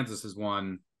 And Kansas is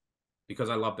one because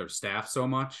I love their staff so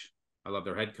much. I love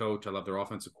their head coach. I love their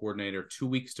offensive coordinator. 2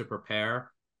 weeks to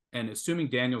prepare. And assuming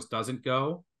Daniels doesn't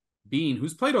go, Bean,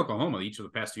 who's played Oklahoma each of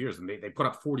the past 2 years, and they put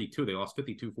up 42. They lost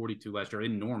 52-42 last year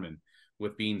in Norman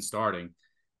with Bean starting.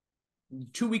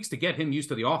 2 weeks to get him used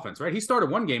to the offense, right? He started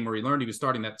one game where he learned he was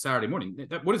starting that Saturday morning.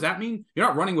 What does that mean? You're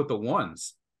not running with the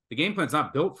ones. The game plan's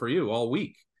not built for you all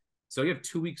week. So you have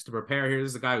 2 weeks to prepare here.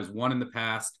 This is a guy who's won in the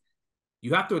past.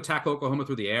 You have to attack Oklahoma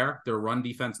through the air. Their run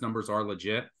defense numbers are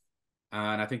legit.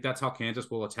 And I think that's how Kansas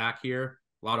will attack here.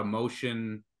 A lot of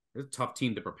motion. It's a tough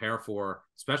team to prepare for,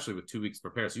 especially with 2 weeks to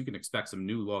prepare. So you can expect some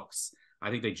new looks. I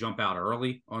think they jump out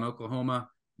early on Oklahoma,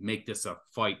 make this a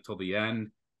fight till the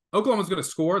end. Oklahoma's going to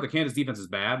score. The Kansas defense is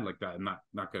bad. Like I'm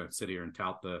not going to sit here and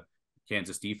tout the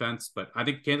Kansas defense, but I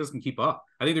think Kansas can keep up.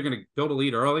 I think they're going to build a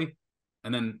lead early,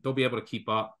 and then they'll be able to keep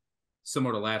up,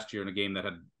 similar to last year in a game that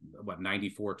had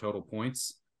 94 total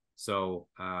points. So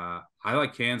I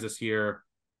like Kansas here.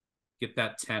 Get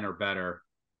that 10 or better.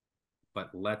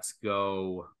 But let's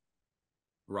go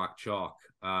rock chalk.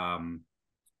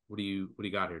 What do you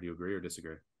got here? Do you agree or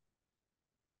disagree?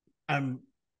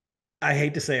 I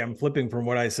hate to say I'm flipping from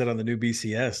what I said on the new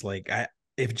BCS. Like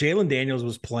if Jalen Daniels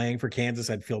was playing for Kansas,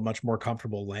 I'd feel much more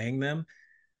comfortable laying them.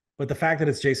 But the fact that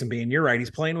it's Jason Bean, you're right.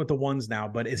 He's playing with the ones now,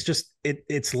 but it's just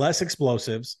it's less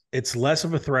explosives. It's less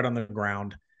of a threat on the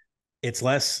ground. It's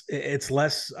less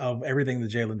of everything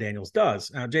that Jalen Daniels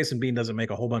does. Now, Jason Bean doesn't make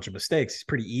a whole bunch of mistakes. He's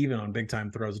pretty even on big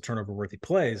time throws and turnover worthy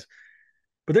plays.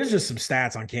 But there's just some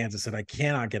stats on Kansas that I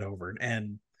cannot get over.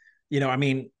 And, I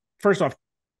mean, first off,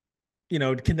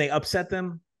 can they upset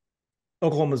them?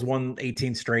 Oklahoma's won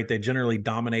 18 straight. They generally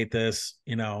dominate this.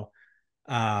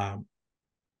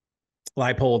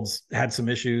 Leipold's had some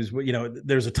issues.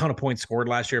 There's a ton of points scored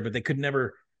last year, but they could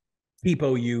never keep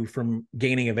OU from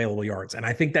gaining available yards. And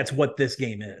I think that's what this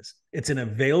game is. It's an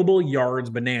available yards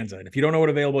bonanza. And if you don't know what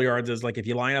available yards is, like if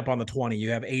you line up on the 20, you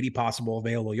have 80 possible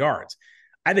available yards.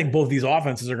 I think both these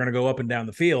offenses are going to go up and down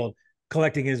the field,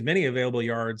 collecting as many available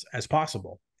yards as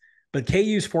possible. But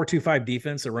KU's 4-2-5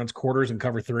 defense that runs quarters and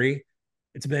cover three,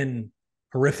 it's been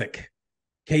horrific.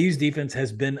 KU's defense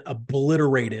has been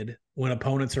obliterated when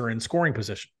opponents are in scoring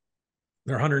position.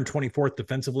 They're 124th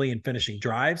defensively in finishing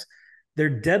drives.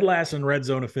 They're dead last in red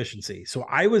zone efficiency. So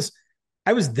I was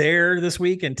there this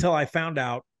week until I found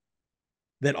out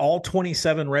that all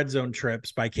 27 red zone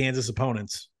trips by Kansas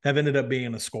opponents have ended up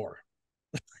being a score.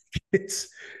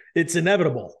 It's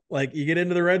inevitable. Like you get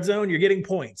into the red zone, you're getting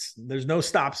points. There's no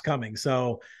stops coming.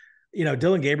 So,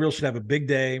 Dylan Gabriel should have a big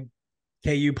day.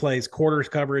 KU plays quarters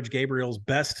coverage. Gabriel's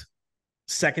best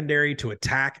secondary to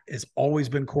attack has always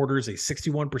been quarters, a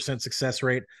 61% success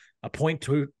rate, a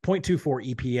 0.24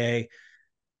 EPA.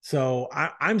 So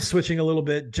I'm switching a little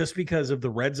bit just because of the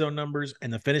red zone numbers,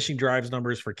 and the finishing drives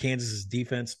numbers for Kansas's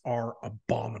defense are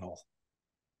abominable.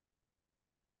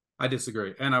 I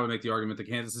disagree. And I would make the argument that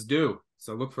Kansas is due.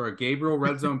 So look for a Gabriel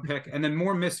red zone pick and then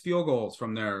more missed field goals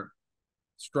from their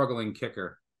struggling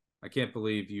kicker. I can't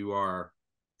believe you are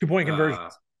 2-point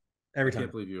conversions every time. I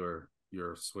can't believe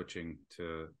you're switching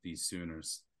to these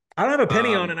Sooners. I don't have a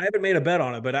penny on it. I haven't made a bet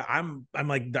on it, but I'm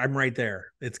right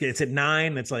there. It's at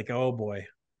 9. It's like, oh boy.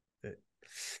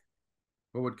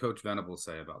 What would Coach Venables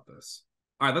say about this?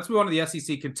 All right, let's move on to the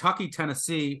SEC. Kentucky,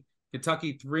 Tennessee.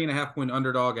 Kentucky 3.5-point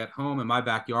underdog at home in my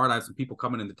backyard. I have some people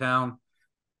coming into town,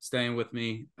 staying with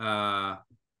me.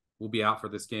 We'll be out for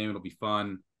this game. It'll be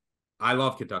fun. I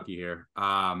love Kentucky here.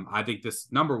 I think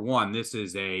number one, this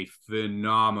is a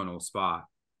phenomenal spot.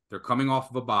 They're coming off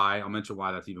of a bye. I'll mention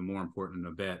why that's even more important in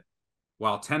a bit.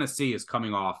 While Tennessee is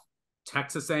coming off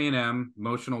Texas A&M,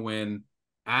 emotional win,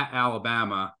 at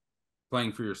Alabama,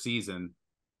 playing for your season,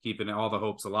 keeping all the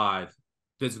hopes alive.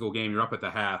 Physical game, you're up at the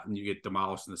half, and you get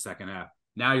demolished in the second half.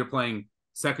 Now you're playing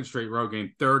second straight road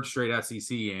game, third straight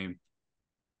SEC game.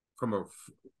 From a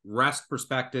rest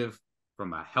perspective,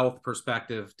 from a health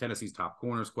perspective, Tennessee's top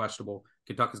corner is questionable.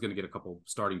 Kentucky's going to get a couple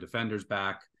starting defenders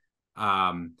back.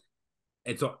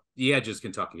 And so the edge is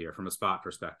Kentucky here from a spot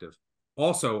perspective.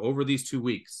 Also, over these 2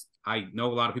 weeks, I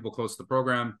know a lot of people close to the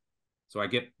program, so I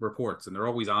get reports, and they're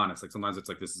always honest. Like sometimes it's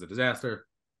like, this is a disaster.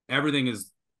 Everything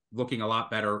is looking a lot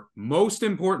better. Most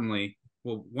importantly,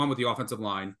 well, one with the offensive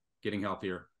line getting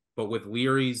healthier, but with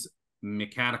Leary's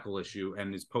mechanical issue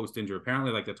and his post-injury,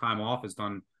 apparently like the time off has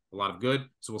done a lot of good.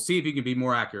 So we'll see if he can be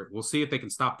more accurate. We'll see if they can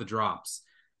stop the drops.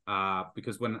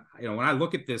 Because when I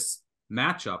look at this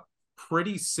matchup,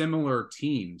 pretty similar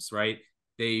teams, right?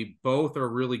 They both are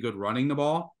really good running the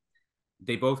ball.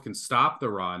 They both can stop the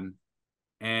run,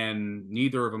 and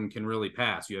neither of them can really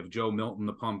pass. You have Joe Milton,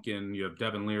 the pumpkin. You have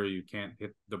Devin Leary. You can't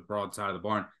hit the broad side of the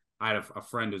barn. I had a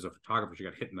friend who's a photographer. She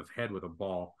got hit in the head with a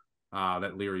ball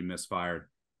that Leary misfired.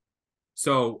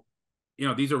 So,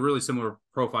 these are really similar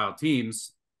profile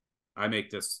teams. I make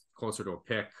this closer to a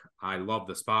pick. I love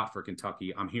the spot for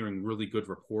Kentucky. I'm hearing really good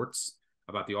reports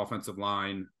about the offensive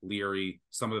line, Leary,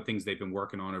 some of the things they've been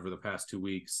working on over the past 2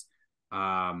 weeks.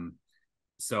 And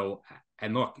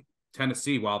look,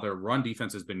 Tennessee, while their run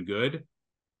defense has been good,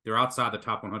 they're outside the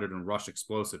top 100 in rush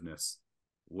explosiveness.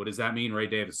 What does that mean? Ray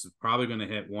Davis is probably going to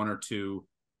hit one or two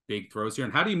big throws here.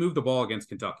 And how do you move the ball against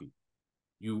Kentucky?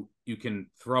 You can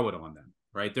throw it on them,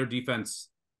 right? Their defense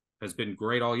has been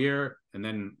great all year. And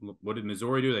then what did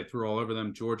Missouri do? They threw all over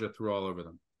them. Georgia threw all over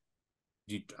them.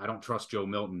 I don't trust Joe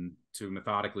Milton to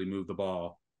methodically move the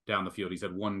ball down the field. He's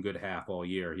had one good half all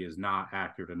year. He is not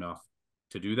accurate enough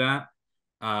to do that.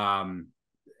 And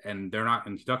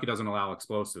Kentucky doesn't allow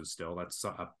explosives still. That's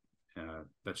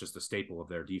just a staple of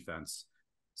their defense.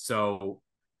 So,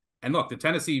 and look, the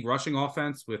Tennessee rushing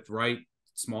offense with Wright,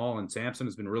 Small, and Sampson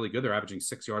has been really good. They're averaging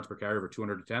 6 yards per carry over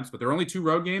 200 attempts, but there are only 2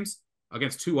 road games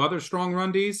against 2 other strong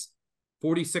run Ds.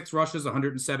 46 rushes,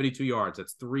 172 yards.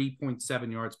 That's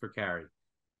 3.7 yards per carry.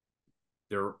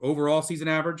 Their overall season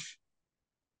average,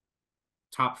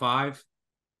 top 5,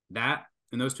 that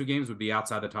in those 2 games would be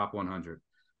outside the top 100.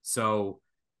 So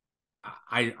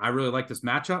I really like this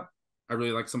matchup. I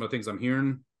really like some of the things I'm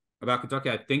hearing about Kentucky.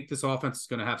 I think this offense is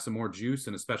going to have some more juice,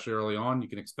 and especially early on, you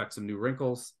can expect some new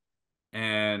wrinkles.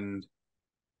 And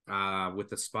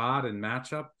with the spot and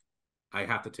matchup, I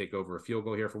have to take over a field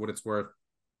goal here for what it's worth.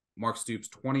 Mark Stoops,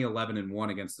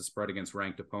 20-11-1 against the spread against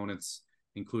ranked opponents,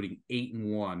 including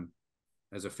 8-1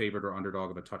 as a favorite or underdog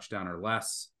of a touchdown or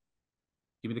less.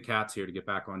 Give me the Cats here to get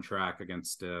back on track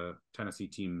against a Tennessee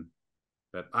team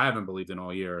that I haven't believed in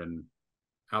all year. And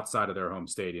outside of their home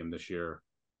stadium this year,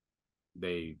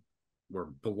 they were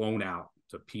blown out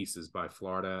to pieces by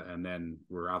Florida and then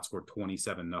were outscored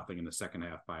 27-0 in the second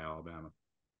half by Alabama.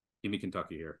 Give me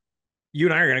Kentucky here. You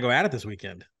and I are going to go at it this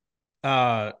weekend.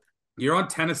 You're on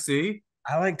Tennessee?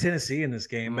 I like Tennessee in this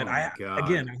game, but I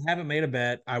haven't made a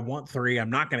bet. I want 3. I'm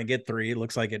not going to get 3. It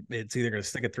looks like it's either going to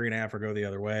stick at 3.5 or go the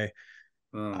other way.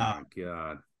 Oh my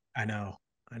God. I know.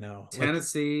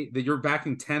 Tennessee, that you're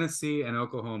backing Tennessee and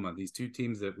Oklahoma, these 2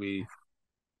 teams that we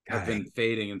have been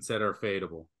fading and said are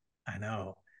fadeable. I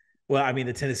know. Well, I mean,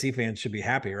 the Tennessee fans should be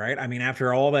happy, right? I mean,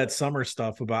 after all that summer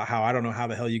stuff about how I don't know how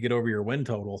the hell you get over your win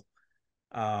total,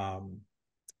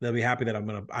 they'll be happy that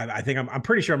I'm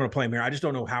pretty sure I'm going to play them here. I just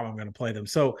don't know how I'm going to play them.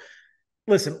 So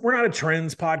listen, we're not a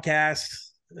trends podcast.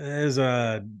 There's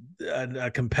a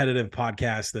competitive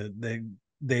podcast that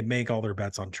they make all their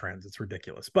bets on trends. It's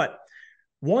ridiculous. But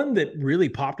one that really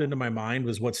popped into my mind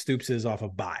was what Stoops is off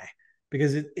of bye,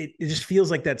 because it just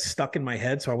feels like that's stuck in my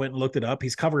head. So I went and looked it up.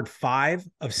 He's covered 5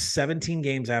 of 17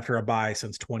 games after a bye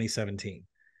since 2017.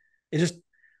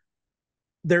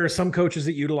 There are some coaches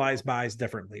that utilize buys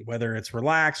differently, whether it's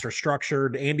relaxed or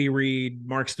structured. Andy Reid,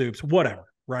 Mark Stoops, whatever,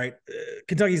 right?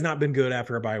 Kentucky's not been good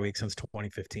after a bye week since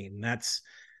 2015.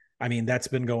 And that's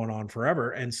been going on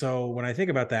forever. And so when I think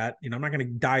about that, I'm not going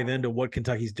to dive into what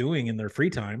Kentucky's doing in their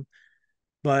free time.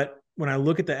 But when I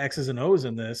look at the X's and O's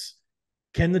in this,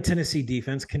 can the Tennessee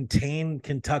defense contain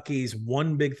Kentucky's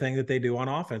one big thing that they do on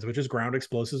offense, which is ground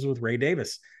explosives with Ray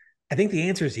Davis? I think the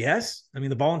answer is yes. I mean,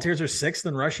 the Volunteers are 6th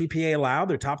in rush EPA allowed.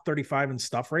 They're top 35 in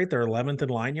stuff rate. They're 11th in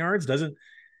line yards.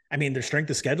 Their strength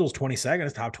of schedule is 22nd.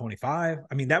 It's top 25.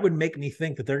 I mean, that would make me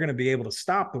think that they're going to be able to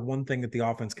stop the one thing that the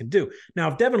offense can do. Now,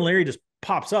 if Devin Leary just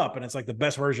pops up and it's like the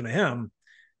best version of him,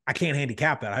 I can't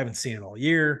handicap that. I haven't seen it all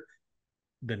year.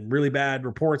 Been really bad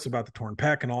reports about the torn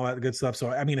pec and all that good stuff. So,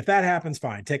 I mean, if that happens,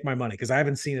 fine, take my money, because I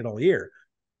haven't seen it all year.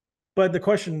 But the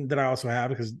question that I also have,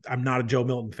 because I'm not a Joe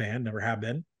Milton fan, never have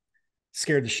been,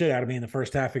 scared the shit out of me in the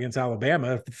first half against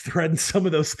Alabama, threading some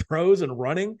of those throws and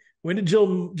running. When did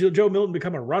Joe Milton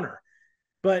become a runner?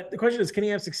 But the question is, can he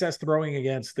have success throwing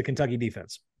against the Kentucky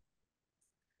defense?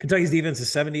 Kentucky's defense is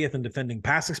 70th in defending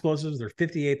pass explosives. They're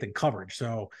 58th in coverage.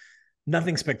 So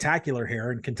nothing spectacular here.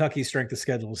 And Kentucky's strength of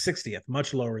schedule is 60th,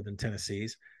 much lower than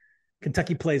Tennessee's.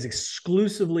 Kentucky plays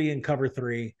exclusively in cover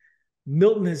 3.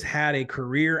 Milton has had a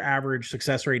career average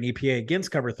success rate in EPA against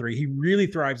cover 3. He really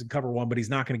thrives in cover 1, but he's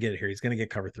not going to get it here. He's going to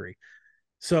get cover 3.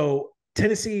 So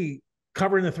Tennessee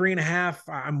covering the 3.5.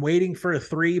 I'm waiting for a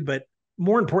 3, but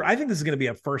more important, I think this is going to be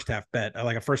a first half bet,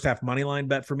 like a first half money line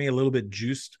bet for me, a little bit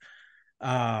juiced.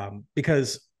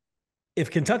 Because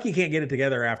if Kentucky can't get it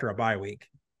together after a bye week,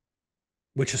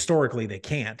 which historically they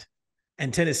can't,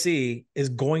 and Tennessee is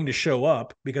going to show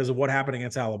up because of what happened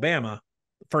against Alabama,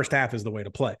 first half is the way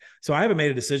to play. So I haven't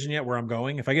made a decision yet where I'm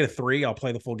going. If I get a 3, I'll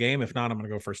play the full game. If not, I'm going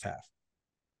to go first half.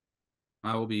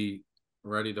 I will be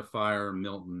ready to fire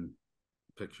Milton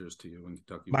pictures to you when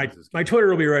Kentucky my wins this game. My Twitter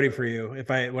will be ready for you.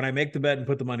 When I make the bet and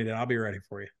put the money down, I'll be ready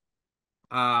for you.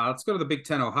 Let's go to the Big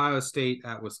Ten. Ohio State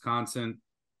at Wisconsin.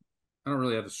 I don't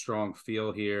really have a strong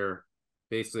feel here.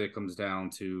 Basically, it comes down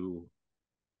to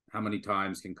how many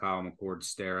times can Kyle McCord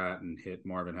stare at and hit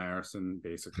Marvin Harrison,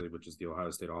 basically, which is the Ohio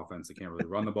State offense. They can't really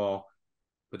run the ball,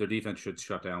 but their defense should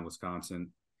shut down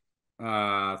Wisconsin.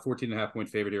 14.5 point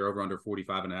favorite here, over under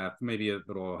 45.5. Maybe a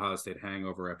little Ohio State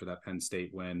hangover after that Penn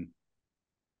State win.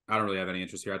 I don't really have any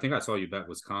interest here. I think I saw you bet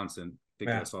Wisconsin.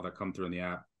 I saw that come through in the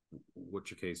app. What's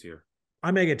your case here? I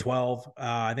make it 12.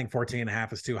 I think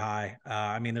 14.5 is too high.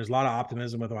 I mean, there's a lot of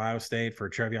optimism with Ohio State for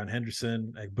Trevion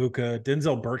Henderson, Egbuka.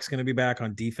 Denzel Burke's going to be back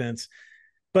on defense.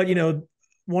 But,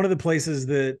 one of the places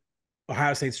that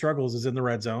Ohio State struggles is in the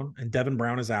red zone, and Devin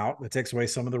Brown is out. That takes away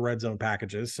some of the red zone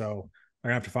packages. So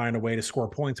they're going to have to find a way to score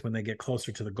points when they get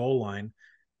closer to the goal line.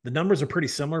 The numbers are pretty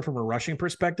similar from a rushing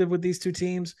perspective with these two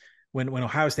teams. When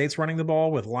Ohio State's running the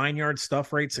ball with line yard,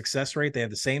 stuff rate, success rate, they have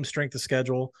the same strength of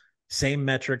schedule, same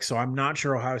metrics. So I'm not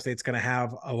sure Ohio State's going to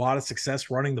have a lot of success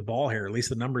running the ball here. At least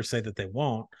the numbers say that they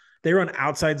won't. They run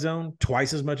outside zone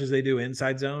twice as much as they do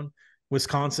inside zone.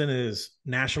 Wisconsin is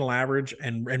national average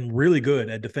and really good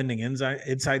at defending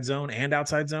inside zone and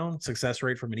outside zone success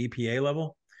rate from an EPA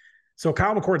level. So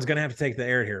Kyle McCord's going to have to take the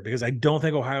air here because I don't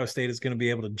think Ohio State is going to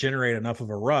be able to generate enough of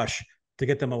a rush to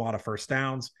get them a lot of first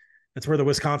downs. That's where the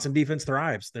Wisconsin defense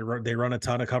thrives. They run a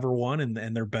ton of cover one,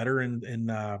 and they're better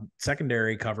in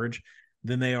secondary coverage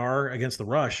than they are against the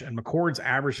rush. And McCord's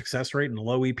average success rate and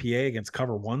low EPA against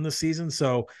cover one this season.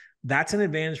 So that's an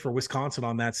advantage for Wisconsin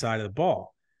on that side of the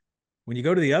ball. When you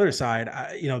go to the other side,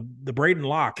 the Braden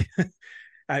Locke,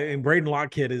 Braden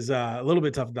Locke kid is a little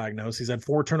bit tough to diagnose. He's had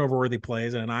 4 turnover-worthy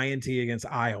plays and an INT against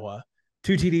Iowa,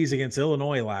 2 TDs against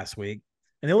Illinois last week.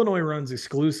 And Illinois runs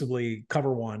exclusively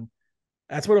cover one.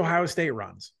 That's what Ohio State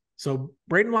runs. So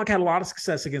Braden Locke had a lot of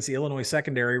success against the Illinois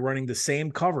secondary running the same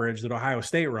coverage that Ohio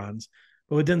State runs.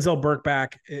 But with Denzel Burke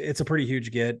back, it's a pretty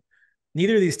huge get.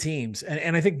 Neither of these teams,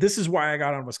 and I think this is why I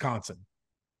got on Wisconsin,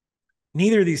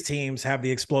 neither of these teams have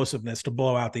the explosiveness to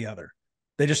blow out the other.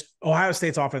 Ohio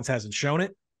State's offense hasn't shown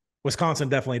it. Wisconsin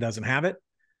definitely doesn't have it.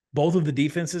 Both of the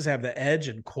defenses have the edge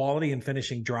and quality in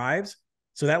finishing drives.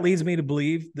 So that leads me to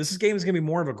believe this game is going to be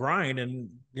more of a grind, and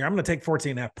I'm going to take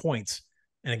 14.5 points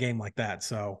in a game like that.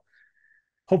 So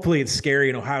hopefully it's scary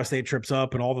and Ohio State trips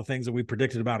up and all the things that we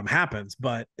predicted about them happens,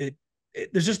 but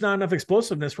there's just not enough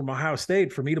explosiveness from Ohio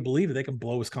State for me to believe that they can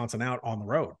blow Wisconsin out on the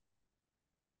road.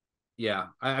 Yeah.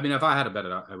 I mean, if I had to bet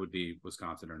it, I would be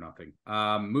Wisconsin or nothing.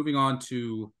 Moving on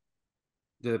to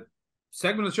the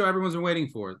segment of the show everyone's been waiting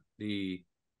for, the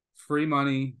free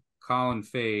money Colin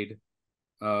fade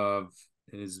of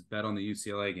his bet on the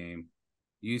UCLA game.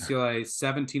 UCLA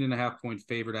 17.5 point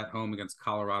favorite at home against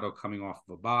Colorado coming off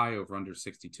of a bye, over under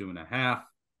 62.5.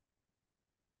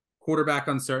 Quarterback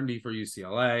uncertainty for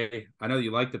UCLA. I know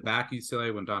you like to back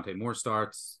UCLA when Dante Moore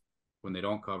starts, when they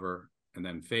don't cover, and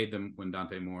then fade them when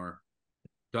Dante Moore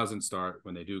doesn't start,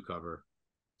 when they do cover.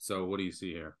 So what do you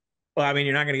see here? Well, I mean,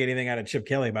 you're not going to get anything out of Chip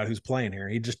Kelly about who's playing here.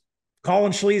 He just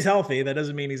Colin Schlee's healthy. That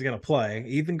doesn't mean he's going to play.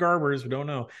 Ethan Garbers, we don't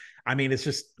know. I mean, it's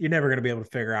just, you're never going to be able to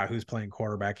figure out who's playing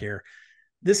quarterback here.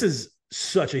 This is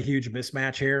such a huge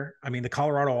mismatch here. I mean, the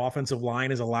Colorado offensive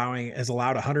line has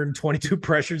allowed 122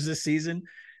 pressures this season.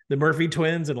 The Murphy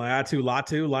twins and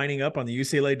Latu lining up on the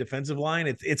UCLA defensive line.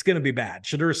 It's going to be bad.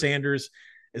 Shadur Sanders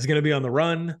is going to be on the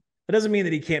run. That doesn't mean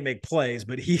that he can't make plays,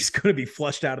 but he's going to be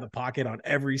flushed out of the pocket on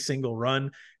every single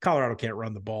run. Colorado can't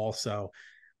run the ball, so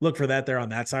look for that there on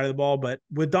that side of the ball. But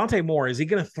with Dante Moore, is he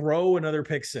going to throw another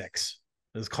pick six?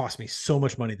 This cost me so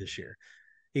much money this year.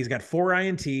 He's got 4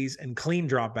 INTs and clean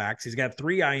dropbacks. He's got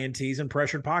 3 INTs and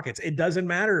pressured pockets. It doesn't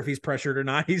matter if he's pressured or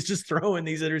not. He's just throwing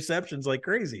these interceptions like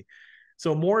crazy.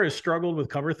 So Moore has struggled with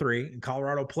cover 3, and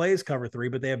Colorado plays cover 3,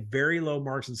 but they have very low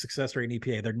marks in success rate in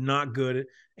EPA. They're not good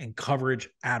in coverage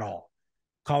at all.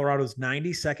 Colorado's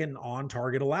 92nd on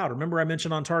target allowed. Remember, I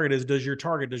mentioned on target is, does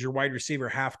your wide receiver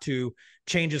have to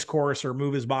change his course or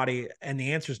move his body? And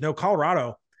the answer is no.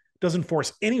 Colorado doesn't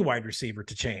force any wide receiver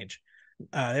to change.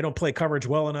 They don't play coverage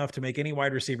well enough to make any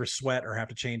wide receiver sweat or have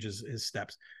to change his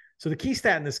steps. So the key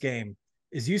stat in this game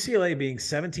is UCLA being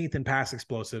 17th in pass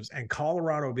explosives and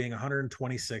Colorado being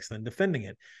 126th in defending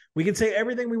it. We can say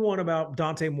everything we want about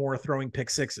Dante Moore throwing pick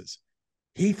sixes.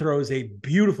 He throws a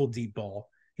beautiful deep ball.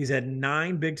 He's had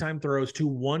 9 big-time throws to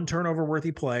 1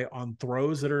 turnover-worthy play on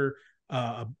throws that are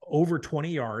over 20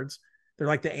 yards. They're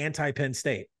like the anti-Penn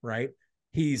State, right?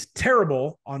 He's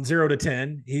terrible on 0 to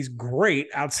 10. He's great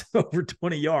outside over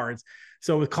 20 yards.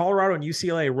 So with Colorado and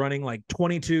UCLA running like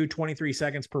 22, 23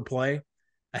 seconds per play,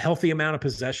 a healthy amount of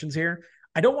possessions here,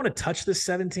 I don't want to touch this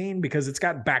 17 because it's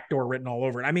got backdoor written all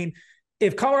over it. I mean,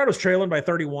 if Colorado's trailing by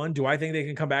 31, do I think they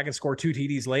can come back and score 2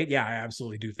 TDs late? Yeah, I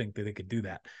absolutely do think that they could do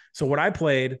that. So what I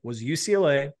played was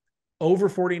UCLA over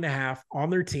 40.5 on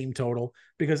their team total,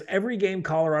 because every game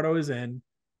Colorado is in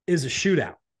is a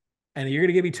shootout. And you're going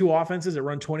to give me 2 offenses that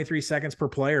run 23 seconds per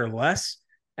play or less,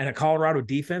 and a Colorado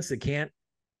defense that can't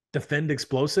defend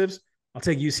explosives. I'll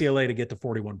take UCLA to get to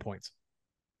 41 points.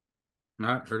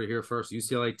 Not heard it here first.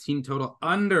 UCLA team total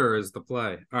under is the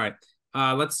play. All right.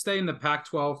 Let's stay in the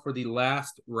Pac-12 for the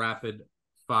last rapid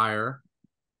fire.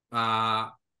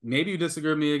 Maybe you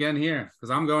disagree with me again here,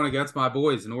 because I'm going against my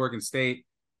boys in Oregon State.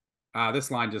 This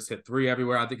line just hit 3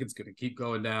 everywhere. I think it's going to keep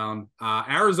going down.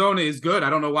 Arizona is good. I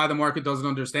don't know why the market doesn't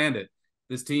understand it.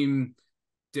 This team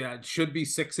should be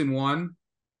 6-1.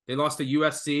 They lost to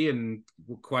USC in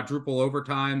quadruple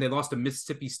overtime. They lost to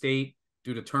Mississippi State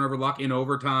due to turnover luck in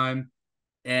overtime.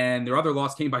 And their other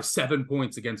loss came by 7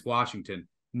 points against Washington.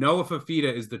 Noah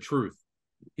Fafita is the truth.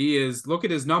 Look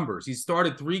at his numbers. He's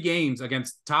started 3 games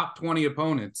against top 20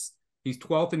 opponents. He's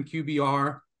 12th in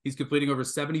QBR. He's completing over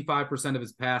 75% of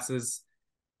his passes.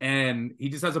 And he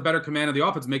just has a better command of the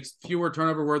offense, makes fewer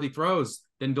turnover-worthy throws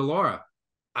than DeLaura.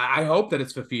 I hope that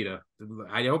it's Fafita.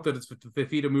 I hope that it's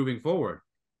Fafita moving forward.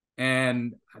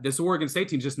 And this Oregon State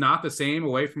team is just not the same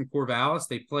away from Corvallis.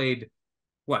 They played,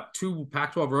 2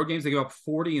 Pac-12 road games? They gave up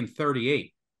 40 and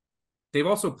 38. They've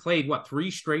also played,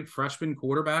 3 straight freshman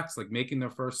quarterbacks, like making their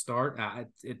first start.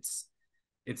 It's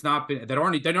not been, they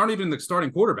aren't even the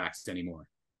starting quarterbacks anymore.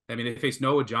 I mean, they faced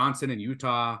Noah Johnson in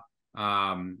Utah.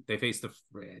 They faced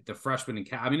the freshman in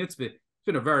Cal. I mean, it's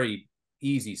been a very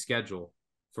easy schedule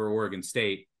for Oregon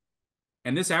State.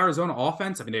 And this Arizona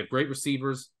offense, I mean, they have great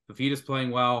receivers. Fafita's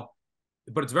playing well,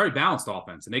 but it's a very balanced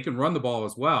offense, and they can run the ball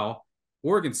as well.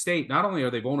 Oregon State, not only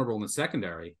are they vulnerable in the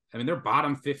secondary, I mean, they're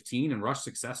bottom 15 in rush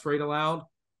success rate allowed.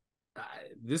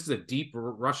 This is a deep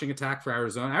rushing attack for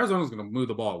Arizona. Arizona's going to move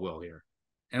the ball at will here.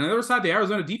 And on the other side, the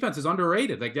Arizona defense is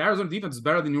underrated. Like, the Arizona defense is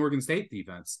better than the Oregon State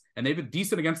defense. And they've been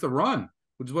decent against the run,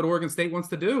 which is what Oregon State wants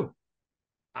to do.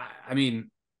 I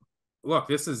mean, look,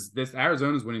 this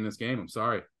Arizona's winning this game. I'm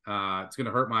sorry. It's going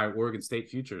to hurt my Oregon State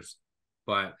futures.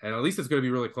 But at least it's going to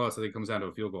be really close. I think it comes down to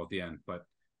a field goal at the end. But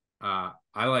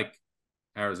I like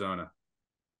Arizona.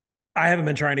 I haven't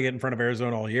been trying to get in front of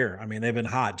Arizona all year. I mean, they've been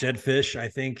hot. Jed Fish, I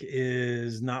think,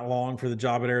 is not long for the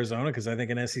job at Arizona, because I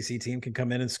think an SEC team can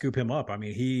come in and scoop him up. I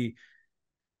mean,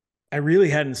 I really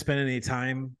hadn't spent any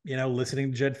time,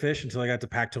 listening to Jed Fish until I got to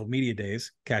Pac-12 Media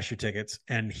Days, cash your tickets,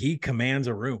 and he commands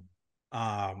a room.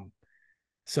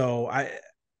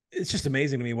 It's just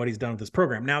amazing to me what he's done with this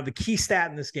program. Now, the key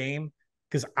stat in this game,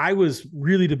 because I was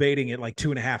really debating at like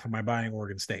 2.5, am I buying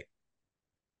Oregon State?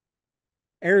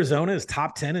 Arizona is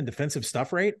top 10 in defensive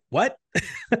stuff rate. What?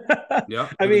 Yeah.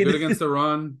 I mean, good against the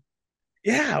run.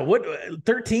 Yeah. What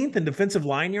 13th in defensive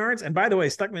line yards? And by the way,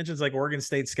 Stuck mentions like Oregon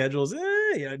State schedules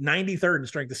 93rd in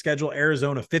strength of schedule,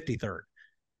 Arizona 53rd.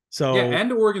 So yeah,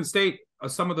 and Oregon State,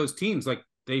 some of those teams, like,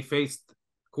 they faced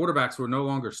quarterbacks who are no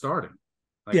longer starting.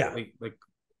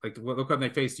 Look when they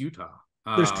faced Utah.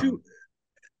 There's two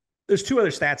other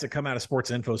stats that come out of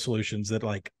Sports Info Solutions that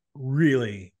like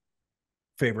really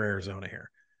favor Arizona here.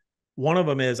 One of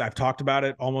them is, I've talked about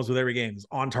it almost with every game, is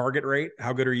on target rate.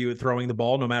 How good are you at throwing the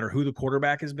ball? No matter who the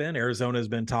quarterback has been, Arizona has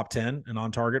been top 10 in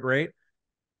on target rate.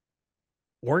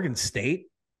 Oregon State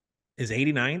is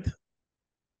 89th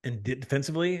and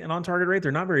defensively and on target rate.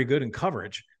 They're not very good in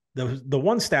coverage. The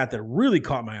one stat that really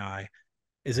caught my eye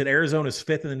is that Arizona's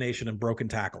 5th in the nation in broken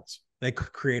tackles. They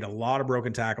create a lot of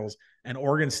broken tackles, and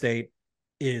Oregon State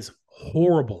is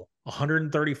horrible,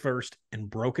 131st in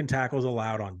broken tackles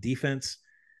allowed on defense.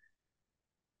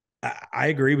 I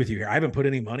agree with you here. I haven't put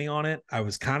any money on it. I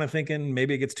was kind of thinking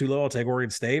maybe it gets too low. I'll take Oregon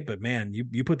State, but man,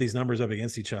 you put these numbers up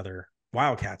against each other.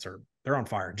 Wildcats they're on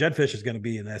fire. Jed Fish is going to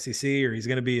be in the SEC, or he's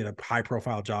going to be in a high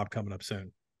profile job coming up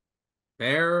soon.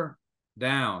 Bear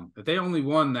down. If they only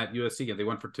won that USC game, they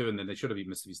went for 2, and then they should have beat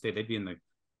Mississippi State. They'd be in the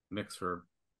mix for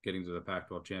getting to the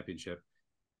Pac-12 championship.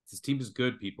 This team is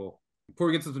good, people. Before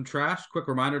we get to some trash, quick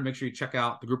reminder to make sure you check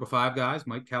out the Group of 5 guys,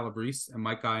 Mike Calabrese and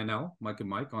Mike Ionel, Mike and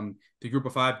Mike, on the Group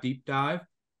of 5 deep dive.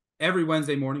 every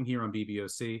Wednesday morning here on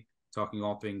BBOC, talking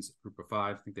all things Group of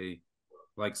Five. I think they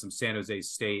like some San Jose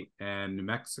State and New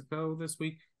Mexico this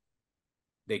week.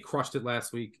 They crushed it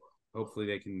last week. Hopefully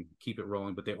they can keep it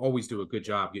rolling, but they always do a good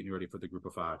job getting ready for the Group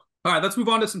of Five. All right, let's move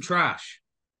on to some trash.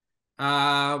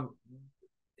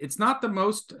 It's not the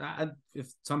most,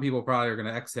 if some people probably are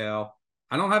going to exhale.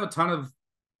 I don't have a ton of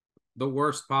the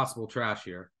worst possible trash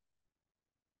here.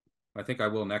 I think I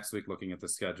will next week looking at the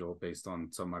schedule based on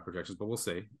some of my projections, but we'll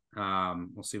see.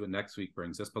 We'll see what next week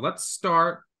brings us. But let's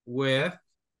go to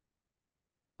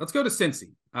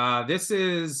Cincy.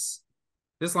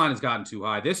 This line has gotten too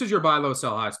high. This is your buy low,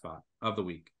 sell high spot of the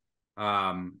week.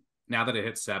 Now that it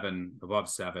hit 7, above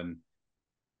 7.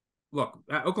 Look,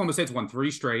 Oklahoma State's won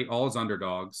 3 straight, all as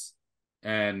underdogs,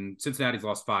 and Cincinnati's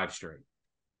lost 5 straight.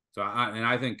 So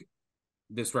I think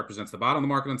this represents the bottom of the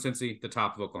market on Cincy, the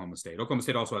top of Oklahoma State. Oklahoma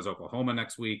State also has Oklahoma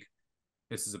next week.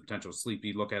 This is a potential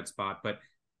sleepy look-ahead spot. But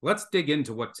let's dig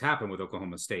into what's happened with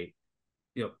Oklahoma State.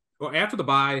 Well, after the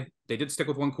bye, they did stick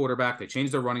with one quarterback. They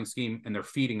changed their running scheme, and they're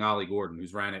feeding Ollie Gordon,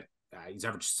 who's ran it. He's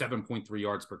averaged 7.3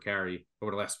 yards per carry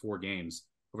over the last 4 games.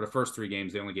 Over the first 3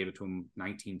 games, they only gave it to him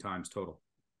 19 times total.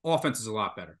 Offense is a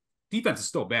lot better. Defense is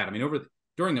still bad. I mean,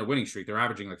 during their winning streak, they're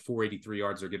averaging like 483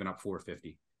 yards. They're giving up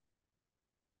 450.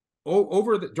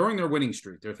 During their winning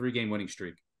streak, their 3-game winning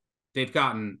streak, they've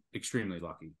gotten extremely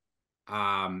lucky.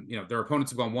 Their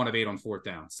opponents have gone 1 of 8 on 4th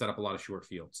down, set up a lot of short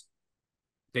fields.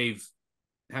 They've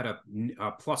had a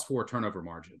 +4 turnover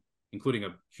margin, including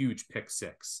a huge pick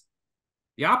 6.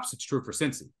 The opposite's true for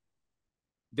Cincy.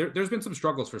 There's been some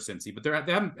struggles for Cincy, but it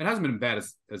hasn't been as bad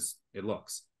as it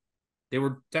looks. They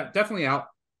were definitely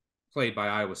outplayed by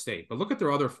Iowa State, but look at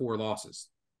their other 4 losses.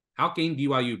 Outgained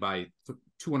BYU by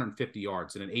 250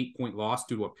 yards in an 8-point loss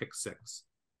due to a pick 6.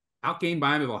 Outgained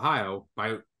Miami of Ohio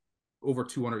by over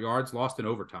 200 yards, lost in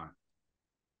overtime.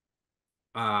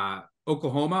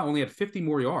 Oklahoma only had 50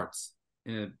 more yards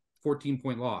in a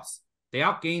 14-point loss. They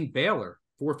outgained Baylor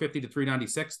 450 to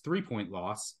 396, 3-point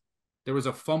loss. There was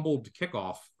a fumbled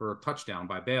kickoff for a touchdown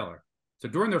by Baylor. So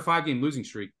during their 5-game losing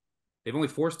streak, they've only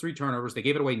forced 3 turnovers. They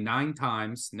gave it away 9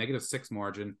 times, -6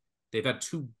 margin. They've had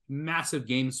 2 massive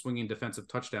game-swinging defensive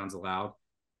touchdowns allowed,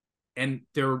 and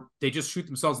they just shoot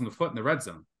themselves in the foot in the red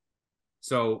zone.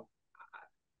 So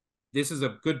this is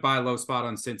a good buy low spot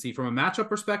on Cincy. From a matchup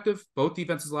perspective, both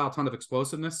defenses allow a ton of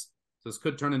explosiveness, so this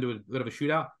could turn into a bit of a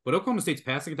shootout. But Oklahoma State's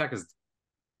passing attack is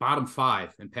bottom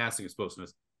 5 in passing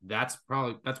explosiveness. That's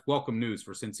welcome news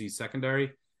for Cincy's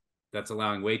secondary. That's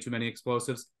allowing way too many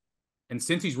explosives. And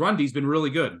Cincy's run D's been really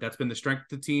good. That's been the strength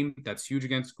of the team. That's huge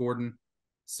against Gordon.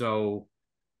 So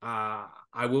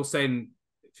I will say,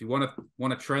 if you want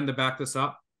to trend to back this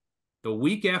up, the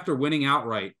week after winning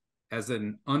outright as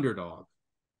an underdog,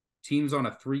 teams on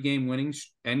a 3-game winning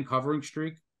and covering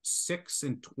streak,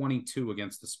 6-22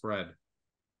 against the spread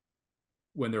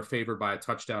when they're favored by a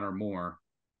touchdown or more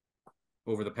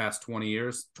over the past 20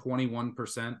 years,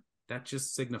 21%. That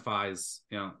just signifies,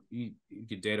 you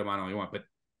can data mine all you want, but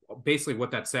basically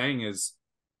what that's saying is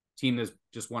team that's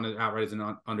just won it outright as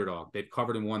an underdog. They've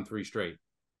covered and won 3 straight.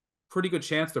 Pretty good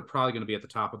chance they're probably going to be at the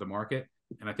top of the market.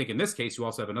 And I think in this case, you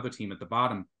also have another team at the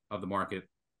bottom of the market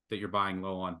that you're buying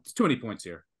low on. It's too many points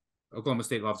here. Oklahoma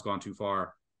State love's gone too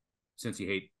far. Cincy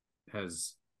hate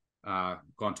has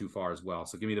gone too far as well.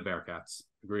 So give me the Bearcats.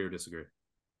 Agree or disagree?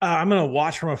 I'm going to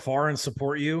watch from afar and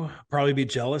support you. Probably be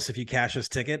jealous if you cash this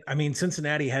ticket. I mean,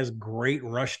 Cincinnati has great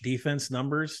rush defense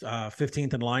numbers,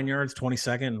 15th in line yards,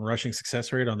 22nd in rushing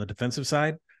success rate on the defensive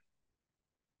side.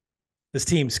 This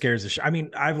team scares the shit. I mean,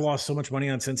 I've lost so much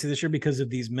money on Cincy this year because of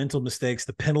these mental mistakes,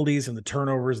 the penalties and the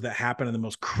turnovers that happen in the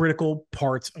most critical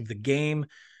parts of the game.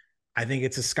 I think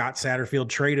it's a Scott Satterfield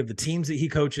trait of the teams that he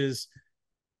coaches.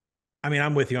 I mean,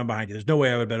 I'm with you. I'm behind you. There's no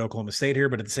way I would bet Oklahoma State here,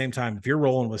 but at the same time, if you're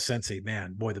rolling with Cincy,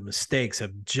 man, boy, the mistakes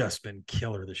have just been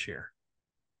killer this year.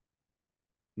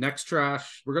 Next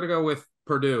trash, we're going to go with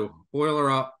Purdue. Boiler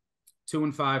up,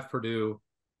 2-5 Purdue.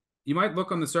 You might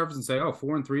look on the surface and say,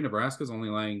 4-3 Nebraska's only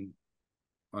laying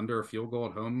under a field goal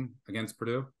at home against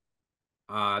Purdue.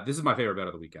 This is my favorite bet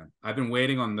of the weekend. I've been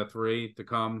waiting on the 3 to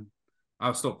come.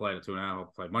 I'll still play it at 2.5. I'll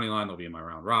play money line. They'll be in my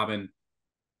round robin.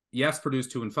 Yes, Purdue's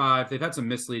 2-5. They've had some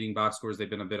misleading box scores. They've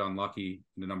been a bit unlucky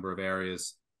in a number of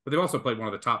areas, but they've also played one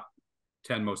of the top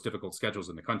 10 most difficult schedules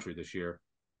in the country this year.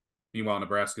 Meanwhile,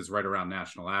 Nebraska's right around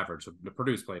national average. So the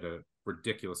Purdue's played a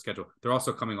ridiculous schedule. They're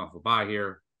also coming off a bye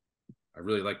here. I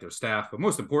really like their staff, but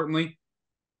most importantly,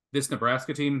 this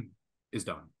Nebraska team is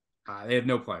done. They have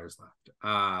no players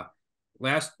left.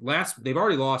 They've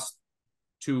already lost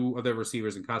 2 of their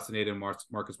receivers in Castaneda and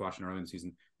Marcus Washington early in the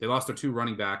season. They lost their 2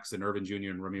 running backs in Irvin Jr.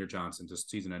 and Ramir Johnson,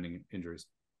 just season-ending injuries.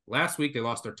 Last week, they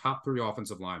lost their top 3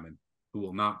 offensive linemen, who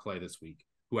will not play this week,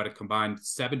 who had a combined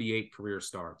 78 career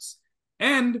starts.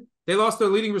 And they lost their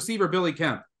leading receiver, Billy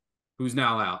Kemp, who's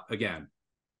now out again.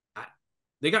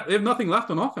 They have nothing left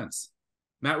on offense.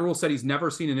 Matt Rule said he's never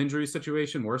seen an injury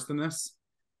situation worse than this.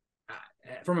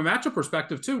 From a matchup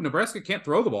perspective, too, Nebraska can't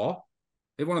throw the ball.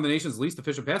 They have one of the nation's least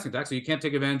efficient passing attacks, so you can't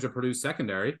take advantage of Purdue's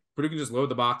secondary. Purdue can just load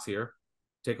the box here,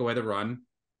 take away the run,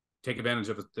 take advantage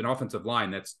of an offensive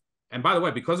line that's, and by the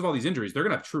way, because of all these injuries, they're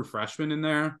going to have true freshmen in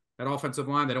there at offensive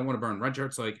line. They don't want to burn red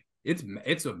shirts. Like,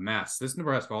 it's a mess. This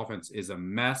Nebraska offense is a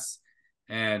mess.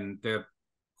 And the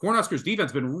Cornhuskers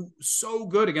defense has been so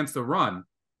good against the run,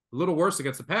 a little worse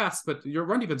against the pass, but your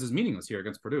run defense is meaningless here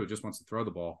against Purdue. It just wants to throw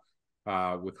the ball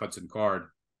with Hudson Card.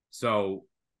 So,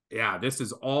 yeah, this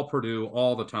is all Purdue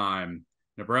all the time.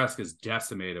 Nebraska is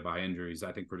decimated by injuries.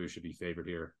 I think Purdue should be favored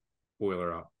here.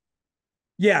 Boiler up.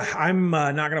 Yeah, I'm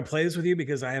not going to play this with you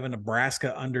because I have a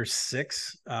Nebraska under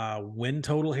 6 win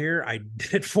total here. I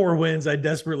did 4 wins. I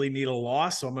desperately need a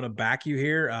loss, so I'm going to back you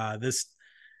here.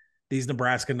 These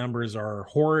Nebraska numbers are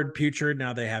horrid, putrid.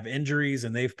 Now they have injuries,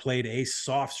 and they've played a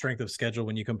soft strength of schedule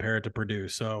when you compare it to Purdue.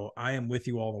 So I am with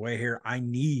you all the way here. I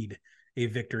need a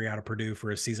victory out of Purdue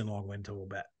for a season-long win total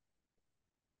bet.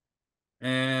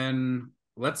 And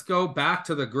let's go back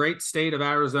to the great state of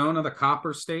Arizona, the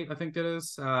Copper State, I think it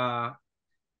is.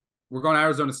 We're going to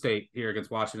Arizona State here against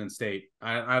Washington State.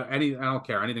 I don't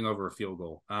care anything over a field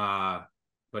goal.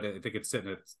 But I think it's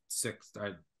sitting at 6,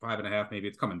 5.5. Maybe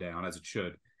it's coming down as it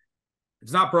should.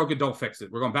 It's not broken. Don't fix it.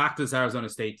 We're going back to this Arizona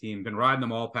State team. Been riding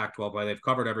them all Pac-12 play. They've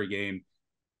covered every game.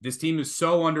 This team is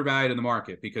so undervalued in the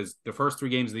market because the first 3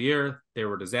 games of the year, they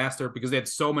were a disaster because they had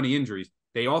so many injuries.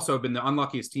 They also have been the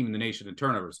unluckiest team in the nation in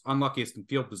turnovers, unluckiest in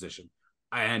field position,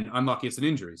 and unluckiest in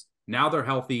injuries. Now they're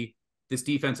healthy. This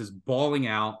defense is balling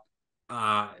out.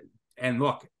 And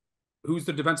look, who's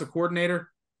the defensive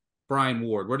coordinator? Brian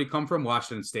Ward. Where'd he come from?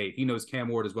 Washington State. He knows Cam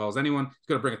Ward as well as anyone. He's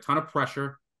going to bring a ton of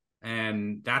pressure,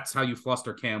 and that's how you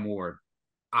fluster Cam Ward.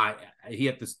 He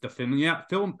had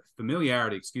the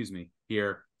familiarity,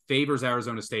 here favors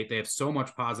Arizona State. They have so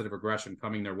much positive aggression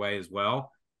coming their way as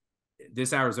well.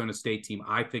 This Arizona State team,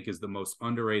 I think, is the most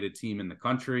underrated team in the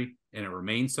country, and it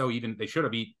remains so. Even they should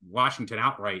have beat Washington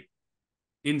outright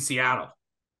in Seattle.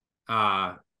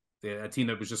 A team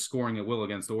that was just scoring at will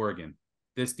against Oregon.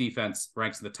 This defense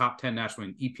ranks in the top 10 nationally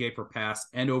in EPA per pass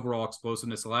and overall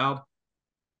explosiveness allowed.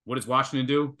 What does Washington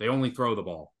do? They only throw the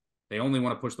ball. They only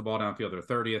want to push the ball downfield. They're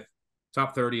 30th,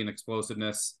 top 30 in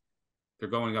explosiveness. They're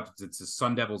going up. It's the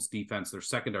Sun Devils defense. Their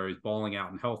secondary is balling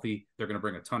out and healthy. They're going to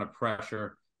bring a ton of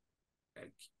pressure.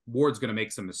 Ward's going to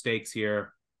make some mistakes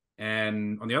here.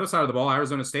 And on the other side of the ball,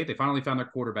 Arizona State, they finally found their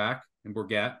quarterback in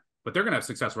Bourget, but they're going to have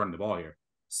success running the ball here.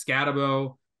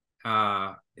 Scatabo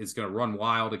is going to run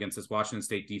wild against this Washington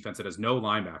State defense that has no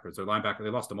linebackers. Their linebacker, they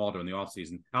lost them all during the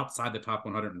offseason, outside the top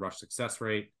 100 in rush success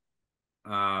rate.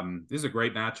 This is a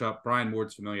great matchup. Brian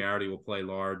Ward's familiarity will play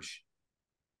large.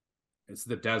 It's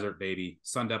the desert, baby.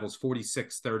 Sun Devils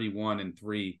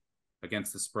 46-31-3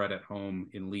 against the spread at home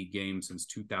in league games since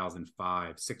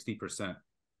 2005, 60%.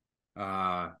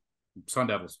 Sun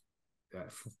Devils,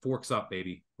 forks up,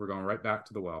 baby. We're going right back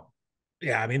to the well.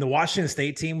 Yeah, I mean, the Washington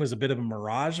State team was a bit of a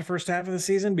mirage the first half of the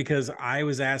season because I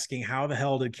was asking how the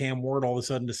hell did Cam Ward all of a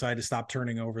sudden decide to stop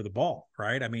turning over the ball,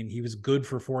 right? I mean, he was good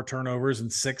for 4 turnovers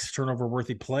and 6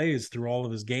 turnover-worthy plays through all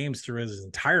of his games through his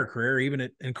entire career, even at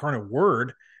Incarnate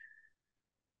Word.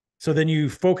 So then you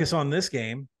focus on this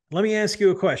game. Let me ask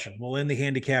you a question. We'll end the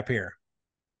handicap here.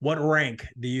 What rank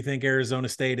do you think Arizona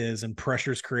State is in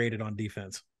pressures created on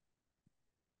defense?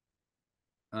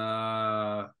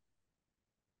 8th.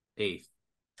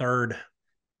 3rd.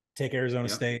 Take Arizona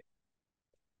State.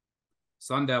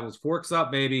 Sun Devils, forks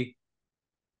up, baby.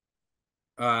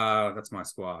 That's my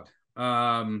squad.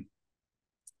 That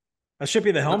should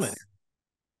be the helmet,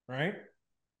 right?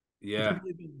 Yeah.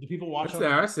 Do people watch? It's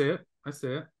there. I see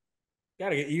it.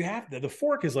 You have the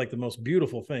fork is like the most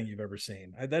beautiful thing you've ever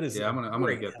seen. That is. Yeah, I'm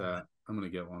gonna get that. I'm gonna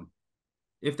get one.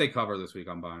 If they cover this week,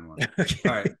 I'm buying one.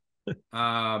 Okay.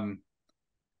 All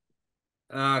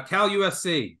right. Cal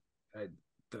USC.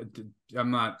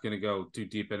 I'm not going to go too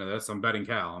deep into this. I'm betting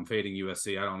Cal. I'm fading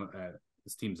USC.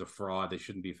 This team's a fraud. They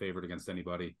shouldn't be favored against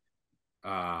anybody.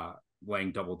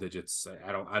 Laying double digits.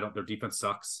 Their defense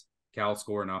sucks. Cal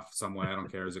score enough some way. I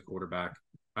don't care as a quarterback.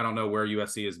 I don't know where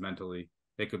USC is mentally.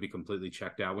 They could be completely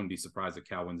checked out. I wouldn't be surprised if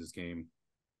Cal wins this game.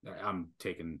 I'm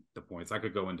taking the points. I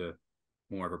could go into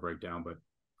more of a breakdown, but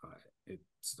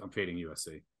I'm fading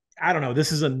USC. I don't know.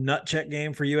 This is a nut check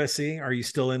game for USC. Are you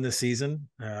still in this season?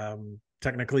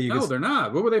 Technically, they're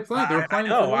not. What were they playing? They were playing.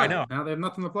 I know. Now they have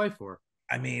nothing to play for.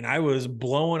 I mean, I was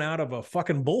blowing out of a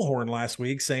fucking bullhorn last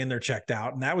week saying they're checked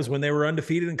out, and that was when they were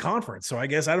undefeated in conference. So I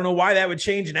guess I don't know why that would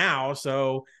change now.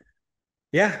 So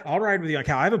yeah, I'll ride with you on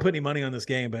Cal. I haven't put any money on this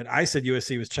game, but I said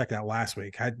USC was checked out last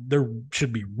week. There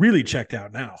should be really checked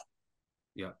out now.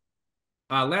 Yeah.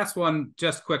 Last one,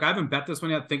 just quick. I haven't bet this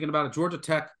one yet. Thinking about it, Georgia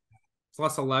Tech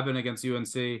plus 11 against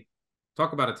UNC.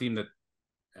 Talk about a team that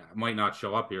might not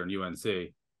show up here in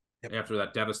UNC after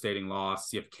that devastating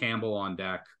loss. You have Campbell on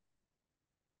deck.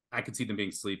 I could see them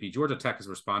being sleepy. Georgia Tech has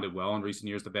responded well in recent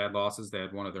years to bad losses. They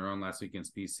had one of their own last week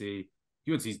against BC.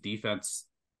 UNC's defense,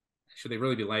 should they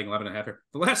really be laying 11.5 here?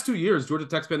 The last 2 years, Georgia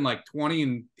Tech's been like 20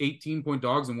 and 18-point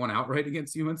dogs and one outright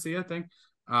against UNC, I think.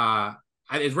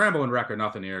 It's rambling record,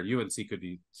 nothing here. UNC could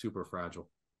be super fragile.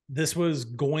 This was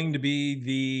going to be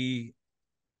the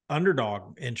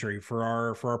underdog entry for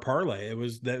our parlay. It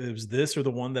was this or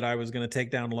the one that I was going to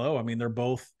take down low. I mean, they're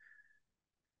both.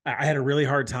 I had a really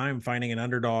hard time finding an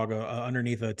underdog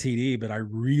underneath a TD, but I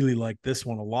really like this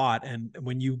one a lot. And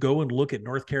when you go and look at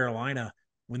North Carolina,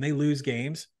 when they lose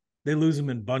games, they lose them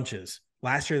in bunches.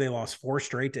 Last year, they lost 4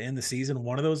 straight to end the season.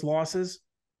 One of those losses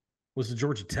was to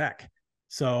Georgia Tech.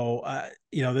 So,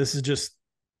 this is just,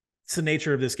 it's the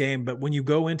nature of this game. But when you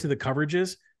go into the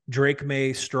coverages, Drake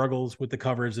May struggles with the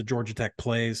coverage that Georgia Tech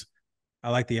plays.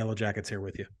 I like the Yellow Jackets here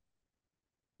with you.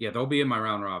 Yeah, they'll be in my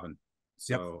round robin.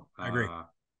 So yep, I agree.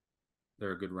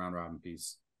 They're a good round robin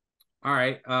piece. All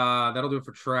right, that'll do it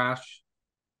for trash.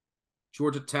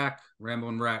 Georgia Tech,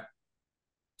 Ramblin' Wreck,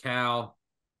 Cal,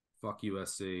 fuck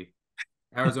USC.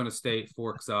 Arizona State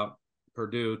forks up.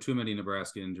 Purdue, too many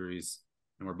Nebraska injuries,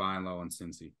 and we're buying low on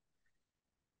Cincy.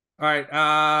 All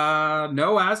right,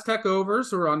 no Aztec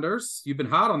overs or unders. You've been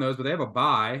hot on those, but they have a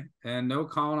bye, and no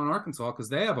Colin on Arkansas because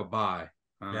they have a bye.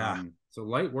 So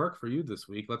light work for you this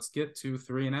week. Let's get to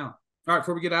 3 and out. All right,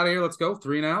 before we get out of here, let's go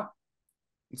 3 and out.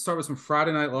 Let's start with some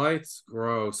Friday Night Lights.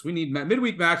 Gross. We need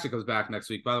midweek match that goes back next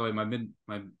week. By the way, my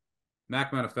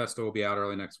Mac Manifesto will be out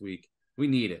early next week. We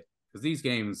need it because these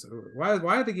games. Why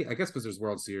are they? I guess because there's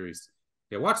World Series.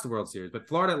 Yeah, watch the World Series. But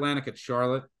Florida Atlantic at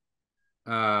Charlotte.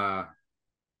 Gross.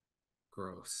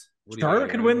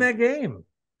 Charlotte could win that game.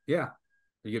 Yeah.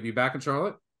 You back in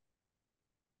Charlotte?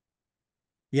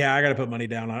 Yeah, I got to put money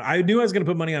down on. I knew I was going to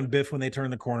put money on Biff when they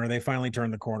turned the corner. They finally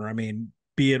turned the corner. I mean,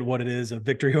 be it what it is, a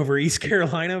victory over East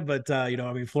Carolina, but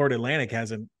Florida Atlantic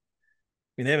hasn't. I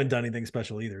mean, they haven't done anything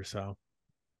special either. So,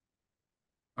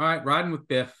 all right, riding with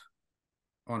Biff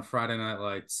on Friday Night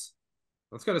Lights.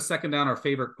 Let's go to second down. Our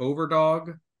favorite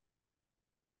overdog.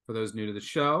 For those new to the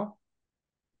show,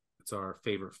 it's our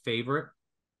favorite.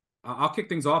 I'll kick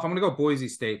things off. I'm going to go Boise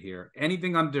State here.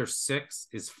 Anything under 6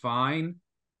 is fine.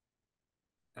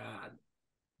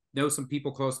 Know some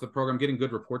people close to the program, getting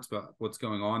good reports about what's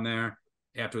going on there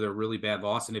after their really bad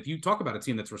loss. And if you talk about a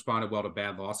team that's responded well to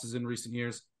bad losses in recent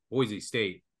years, Boise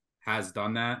State has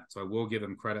done that. So I will give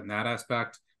them credit in that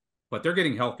aspect. But they're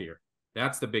getting healthier.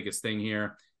 That's the biggest thing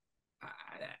here.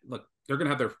 Look, they're going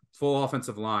to have their full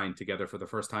offensive line together for the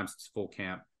first time since full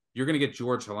camp. You're going to get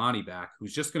George Halani back,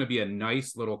 who's just going to be a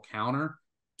nice little counter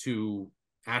to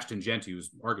Ashton Jeanty, who's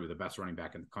arguably the best running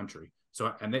back in the country.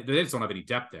 So, and they just don't have any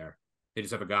depth there. They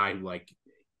just have a guy who,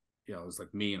 it's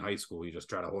like me in high school. You just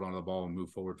try to hold on to the ball and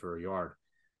move forward for a yard.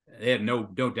 They had no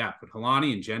depth, but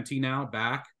Halani and Jeanty now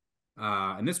back.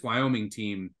 And this Wyoming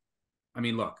team, I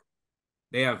mean, look,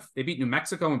 they beat New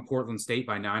Mexico and Portland State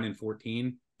by 9 and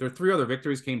 14. Their 3 other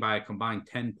victories came by a combined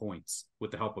 10 points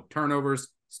with the help of turnovers,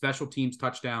 special teams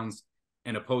touchdowns,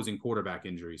 and opposing quarterback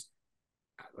injuries.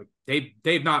 Like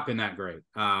they've not been that great.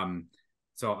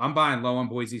 So I'm buying low on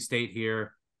Boise State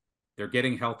here. They're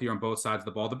getting healthier on both sides of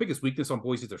the ball. The biggest weakness on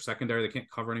Boise is their secondary. They can't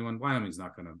cover anyone. Wyoming's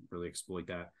not going to really exploit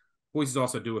that. Boise's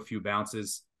also do a few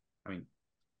bounces. I mean,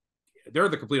 they're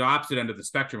the complete opposite end of the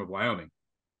spectrum of Wyoming.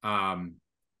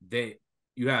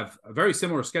 You have a very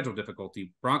similar schedule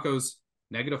difficulty. Broncos,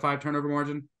 -5 turnover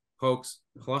margin. Pokes,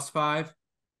 +5.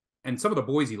 And some of the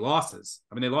Boise losses.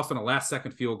 I mean, they lost on a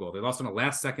last-second field goal. They lost on a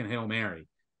last-second Hail Mary.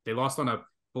 They lost on a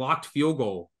blocked field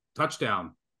goal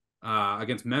touchdown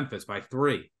against Memphis by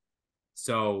 3.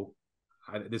 So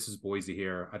this is Boise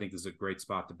here. I think this is a great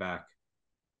spot to back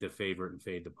the favorite and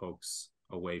fade the Pokes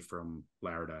away from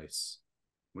Laradice.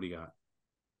 What do you got?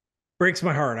 Breaks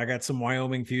my heart. I got some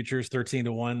Wyoming futures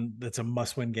 13-1. That's a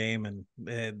must-win game, and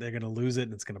they're going to lose it,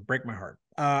 and it's going to break my heart.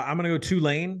 I'm going to go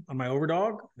Tulane on my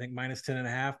overdog. I think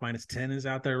 -10.5, -10 is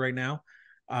out there right now.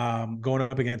 Going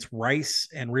up against Rice,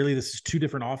 and really this is 2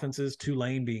 different offenses.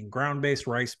 Tulane being ground-based,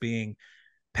 Rice being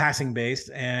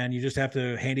passing-based, and you just have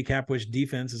to handicap which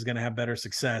defense is going to have better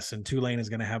success, and Tulane is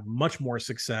going to have much more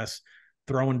success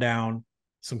throwing down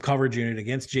some coverage unit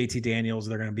against JT Daniels.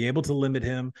 They're going to be able to limit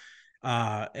him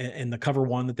in the cover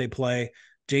one that they play.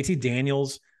 JT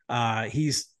Daniels,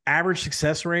 he's average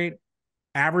success rate,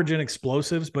 average in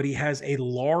explosives, but he has a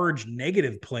large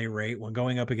negative play rate when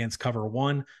going up against cover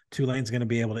one. Tulane's going to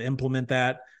be able to implement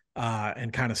that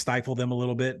and kind of stifle them a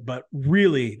little bit. But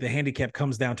really, the handicap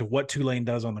comes down to what Tulane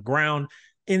does on the ground.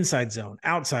 Inside zone,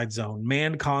 outside zone,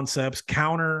 man concepts,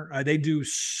 counter. They do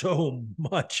so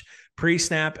much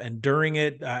pre-snap and during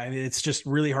it. It's just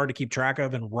really hard to keep track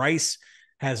of. And Rice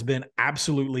has been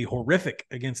absolutely horrific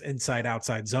against inside,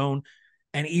 outside zone,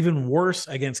 and even worse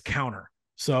against counter.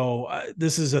 So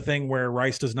this is a thing where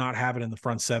Rice does not have it in the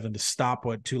front seven to stop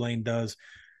what Tulane does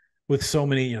with so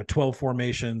many, 12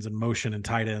 formations and motion and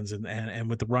tight ends, and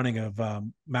with the running of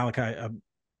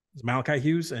Malachi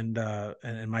Hughes and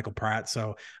Michael Pratt.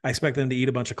 So I expect them to eat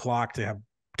a bunch of clock, to have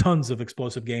tons of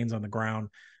explosive gains on the ground,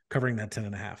 covering that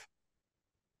 10.5.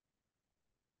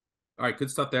 All right,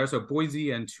 good stuff there. So Boise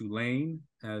and Tulane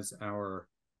as our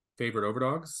favorite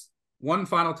overdogs. One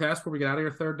final task before we get out of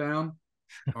here, third down.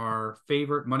 Our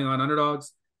favorite moneyline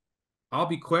underdogs. I'll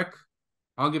be quick.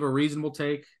 I'll give a reasonable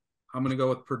take. I'm going to go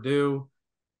with Purdue.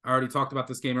 I already talked about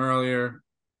this game earlier.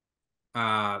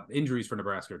 Injuries for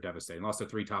Nebraska are devastating. Lost their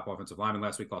 3 top offensive linemen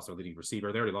last week, lost their leading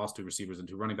receiver. They already lost 2 receivers and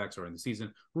 2 running backs during the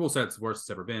season. Rule said it's the worst it's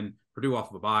ever been. Purdue off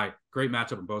of a bye. Great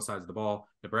matchup on both sides of the ball.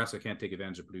 Nebraska can't take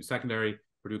advantage of Purdue's secondary.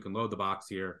 Purdue can load the box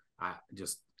here. I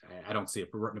don't see it.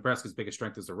 Nebraska's biggest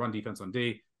strength is their run defense on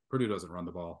D. Purdue doesn't run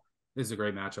the ball. This is a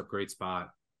great matchup, great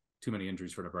spot. Too many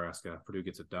injuries for Nebraska. Purdue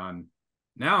gets it done.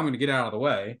 Now I'm going to get out of the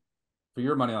way for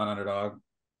your money on underdog.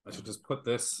 I should just put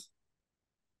this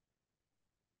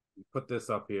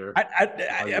up here.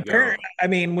 I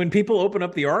mean, when people open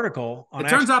up the article, it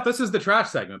turns out this is the trash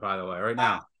segment, by the way, right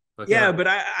now. But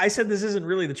I said this isn't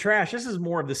really the trash. This is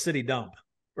more of the city dump,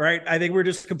 right? I think we're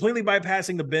just completely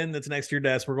bypassing the bin that's next to your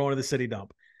desk. We're going to the city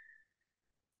dump.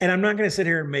 And I'm not going to sit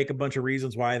here and make a bunch of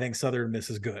reasons why I think Southern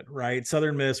Miss is good, right?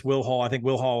 Southern Miss, Will Hall. I think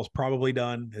Will Hall is probably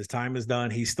done. His time is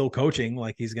done. He's still coaching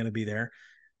like he's going to be there.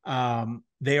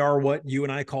 They are what you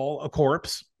and I call a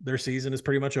corpse. Their season is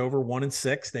pretty much over,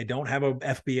 1-6. They don't have a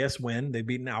FBS win. They've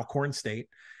beaten Alcorn State.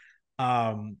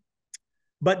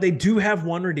 But they do have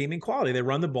one redeeming quality. They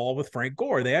run the ball with Frank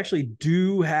Gore. They actually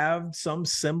do have some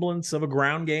semblance of a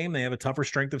ground game. They have a tougher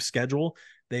strength of schedule.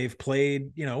 They've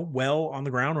played, well on the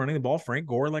ground, running the ball. Frank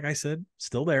Gore, like I said,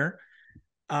 still there.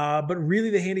 But really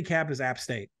the handicap is App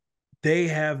State. They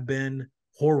have been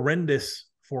horrendous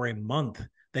for a month.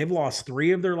 They've lost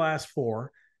 3 of their last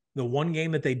 4. The one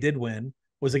game that they did win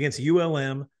was against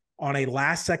ULM on a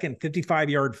last-second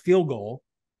 55-yard field goal.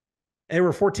 They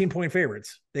were 14-point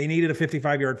favorites. They needed a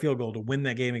 55-yard field goal to win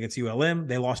that game against ULM.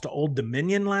 They lost to Old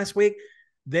Dominion last week.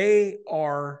 They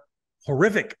are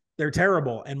horrific. They're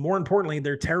terrible. And more importantly,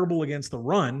 they're terrible against the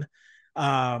run.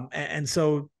 And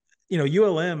so,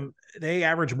 ULM, they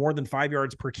average more than 5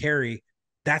 yards per carry.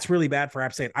 That's really bad for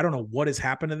App State. I don't know what has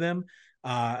happened to them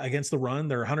against the run.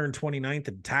 They're 129th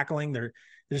in tackling. They're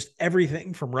just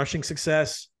everything from rushing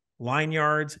success, line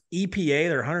yards, EPA.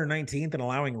 They're 119th in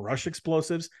allowing rush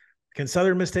explosives. Can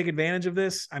Southern Miss take advantage of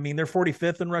this? I mean, they're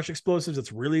 45th in rush explosives.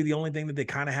 It's really the only thing that they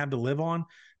kind of have to live on.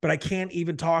 But I can't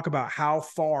even talk about how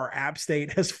far App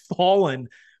State has fallen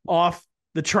off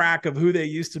the track of who they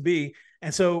used to be.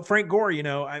 And so Frank Gore,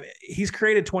 he's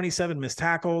created 27 missed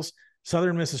tackles.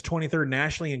 Southern Miss is 23rd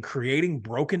nationally in creating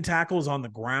broken tackles on the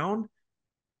ground.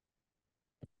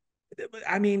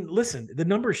 I mean, listen, the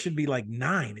number should be like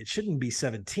 9. It shouldn't be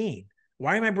 17.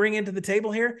 Why am I bringing it to the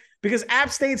table here? Because App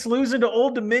State's losing to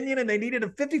Old Dominion and they needed a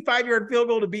 55-yard field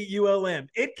goal to beat ULM.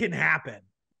 It can happen.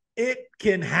 It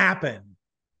can happen.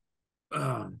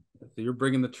 So you're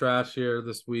bringing the trash here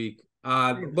this week.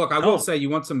 Look, I will say you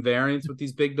want some variance with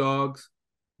these big dogs.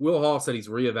 Will Hall said he's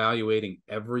reevaluating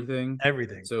everything.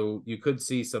 So you could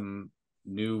see some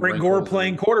new Frank Gore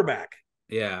playing quarterback.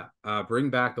 Yeah. Bring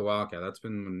back the Wildcat. That's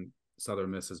been when Southern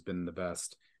Miss has been the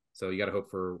best. So you got to hope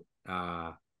for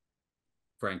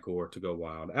Frank Gore to go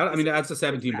wild. I mean, that's a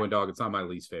 17-point dog. It's not my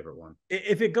least favorite one.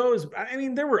 If it goes, I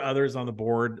mean, there were others on the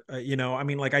board. I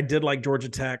did like Georgia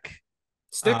Tech.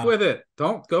 Stick with it.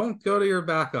 Don't go to your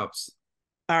backups.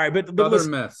 All right, but Southern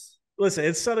Miss. Listen,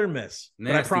 it's Southern Miss.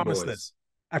 Nasty but I promise boys. this.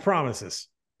 I promise this.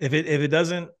 If it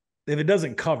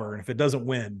doesn't cover and if it doesn't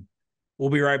win, we'll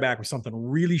be right back with something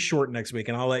really short next week,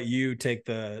 and I'll let you take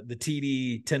the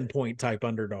TD 10-point type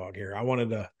underdog here. I wanted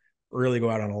to really go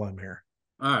out on a limb here.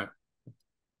 All right.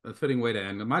 A fitting way to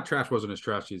end. My trash wasn't as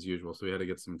trashy as usual, so we had to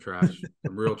get some trash,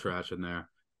 some real trash in there.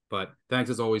 But thanks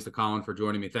as always to Colin for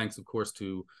joining me. Thanks, of course,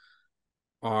 to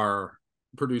our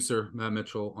producer, Matt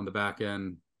Mitchell, on the back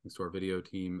end. Thanks to our video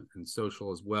team and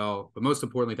social as well. But most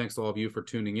importantly, thanks to all of you for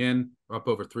tuning in. We're up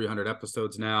over 300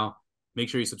 episodes now. Make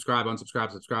sure you subscribe,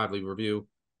 unsubscribe, subscribe, leave a review.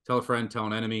 Tell a friend, tell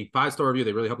an enemy. 5-star review.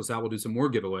 They really help us out. We'll do some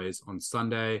more giveaways on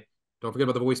Sunday. Don't forget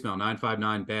about the voicemail,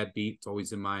 959-BAD-BEAT. It's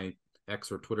always in my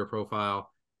X or Twitter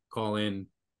profile. Call in,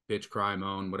 bitch, cry,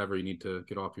 moan, whatever you need to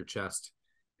get off your chest.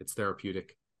 It's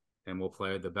therapeutic. And we'll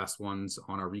play the best ones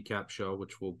on our recap show,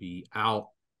 which will be out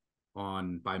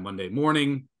by Monday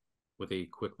morning with a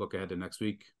quick look ahead to next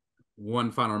week.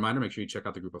 One final reminder, make sure you check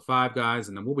out the Group of Five guys,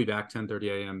 and then we'll be back 10:30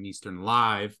 a.m. Eastern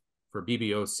live for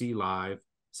BBOC Live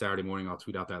Saturday morning. I'll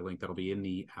tweet out that link. That'll be in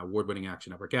the award-winning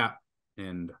Action Network app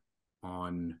and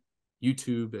on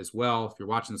YouTube as well. If you're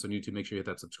watching this on YouTube, make sure you hit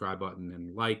that subscribe button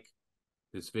and like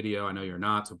this video. I know you're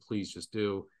not, so please just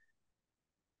do.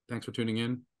 Thanks for tuning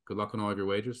in. Good luck on all of your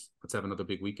wagers. Let's have another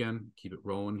big weekend. Keep it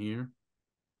rolling here.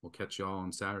 We'll catch y'all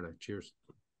on Saturday. Cheers.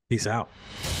 Peace out.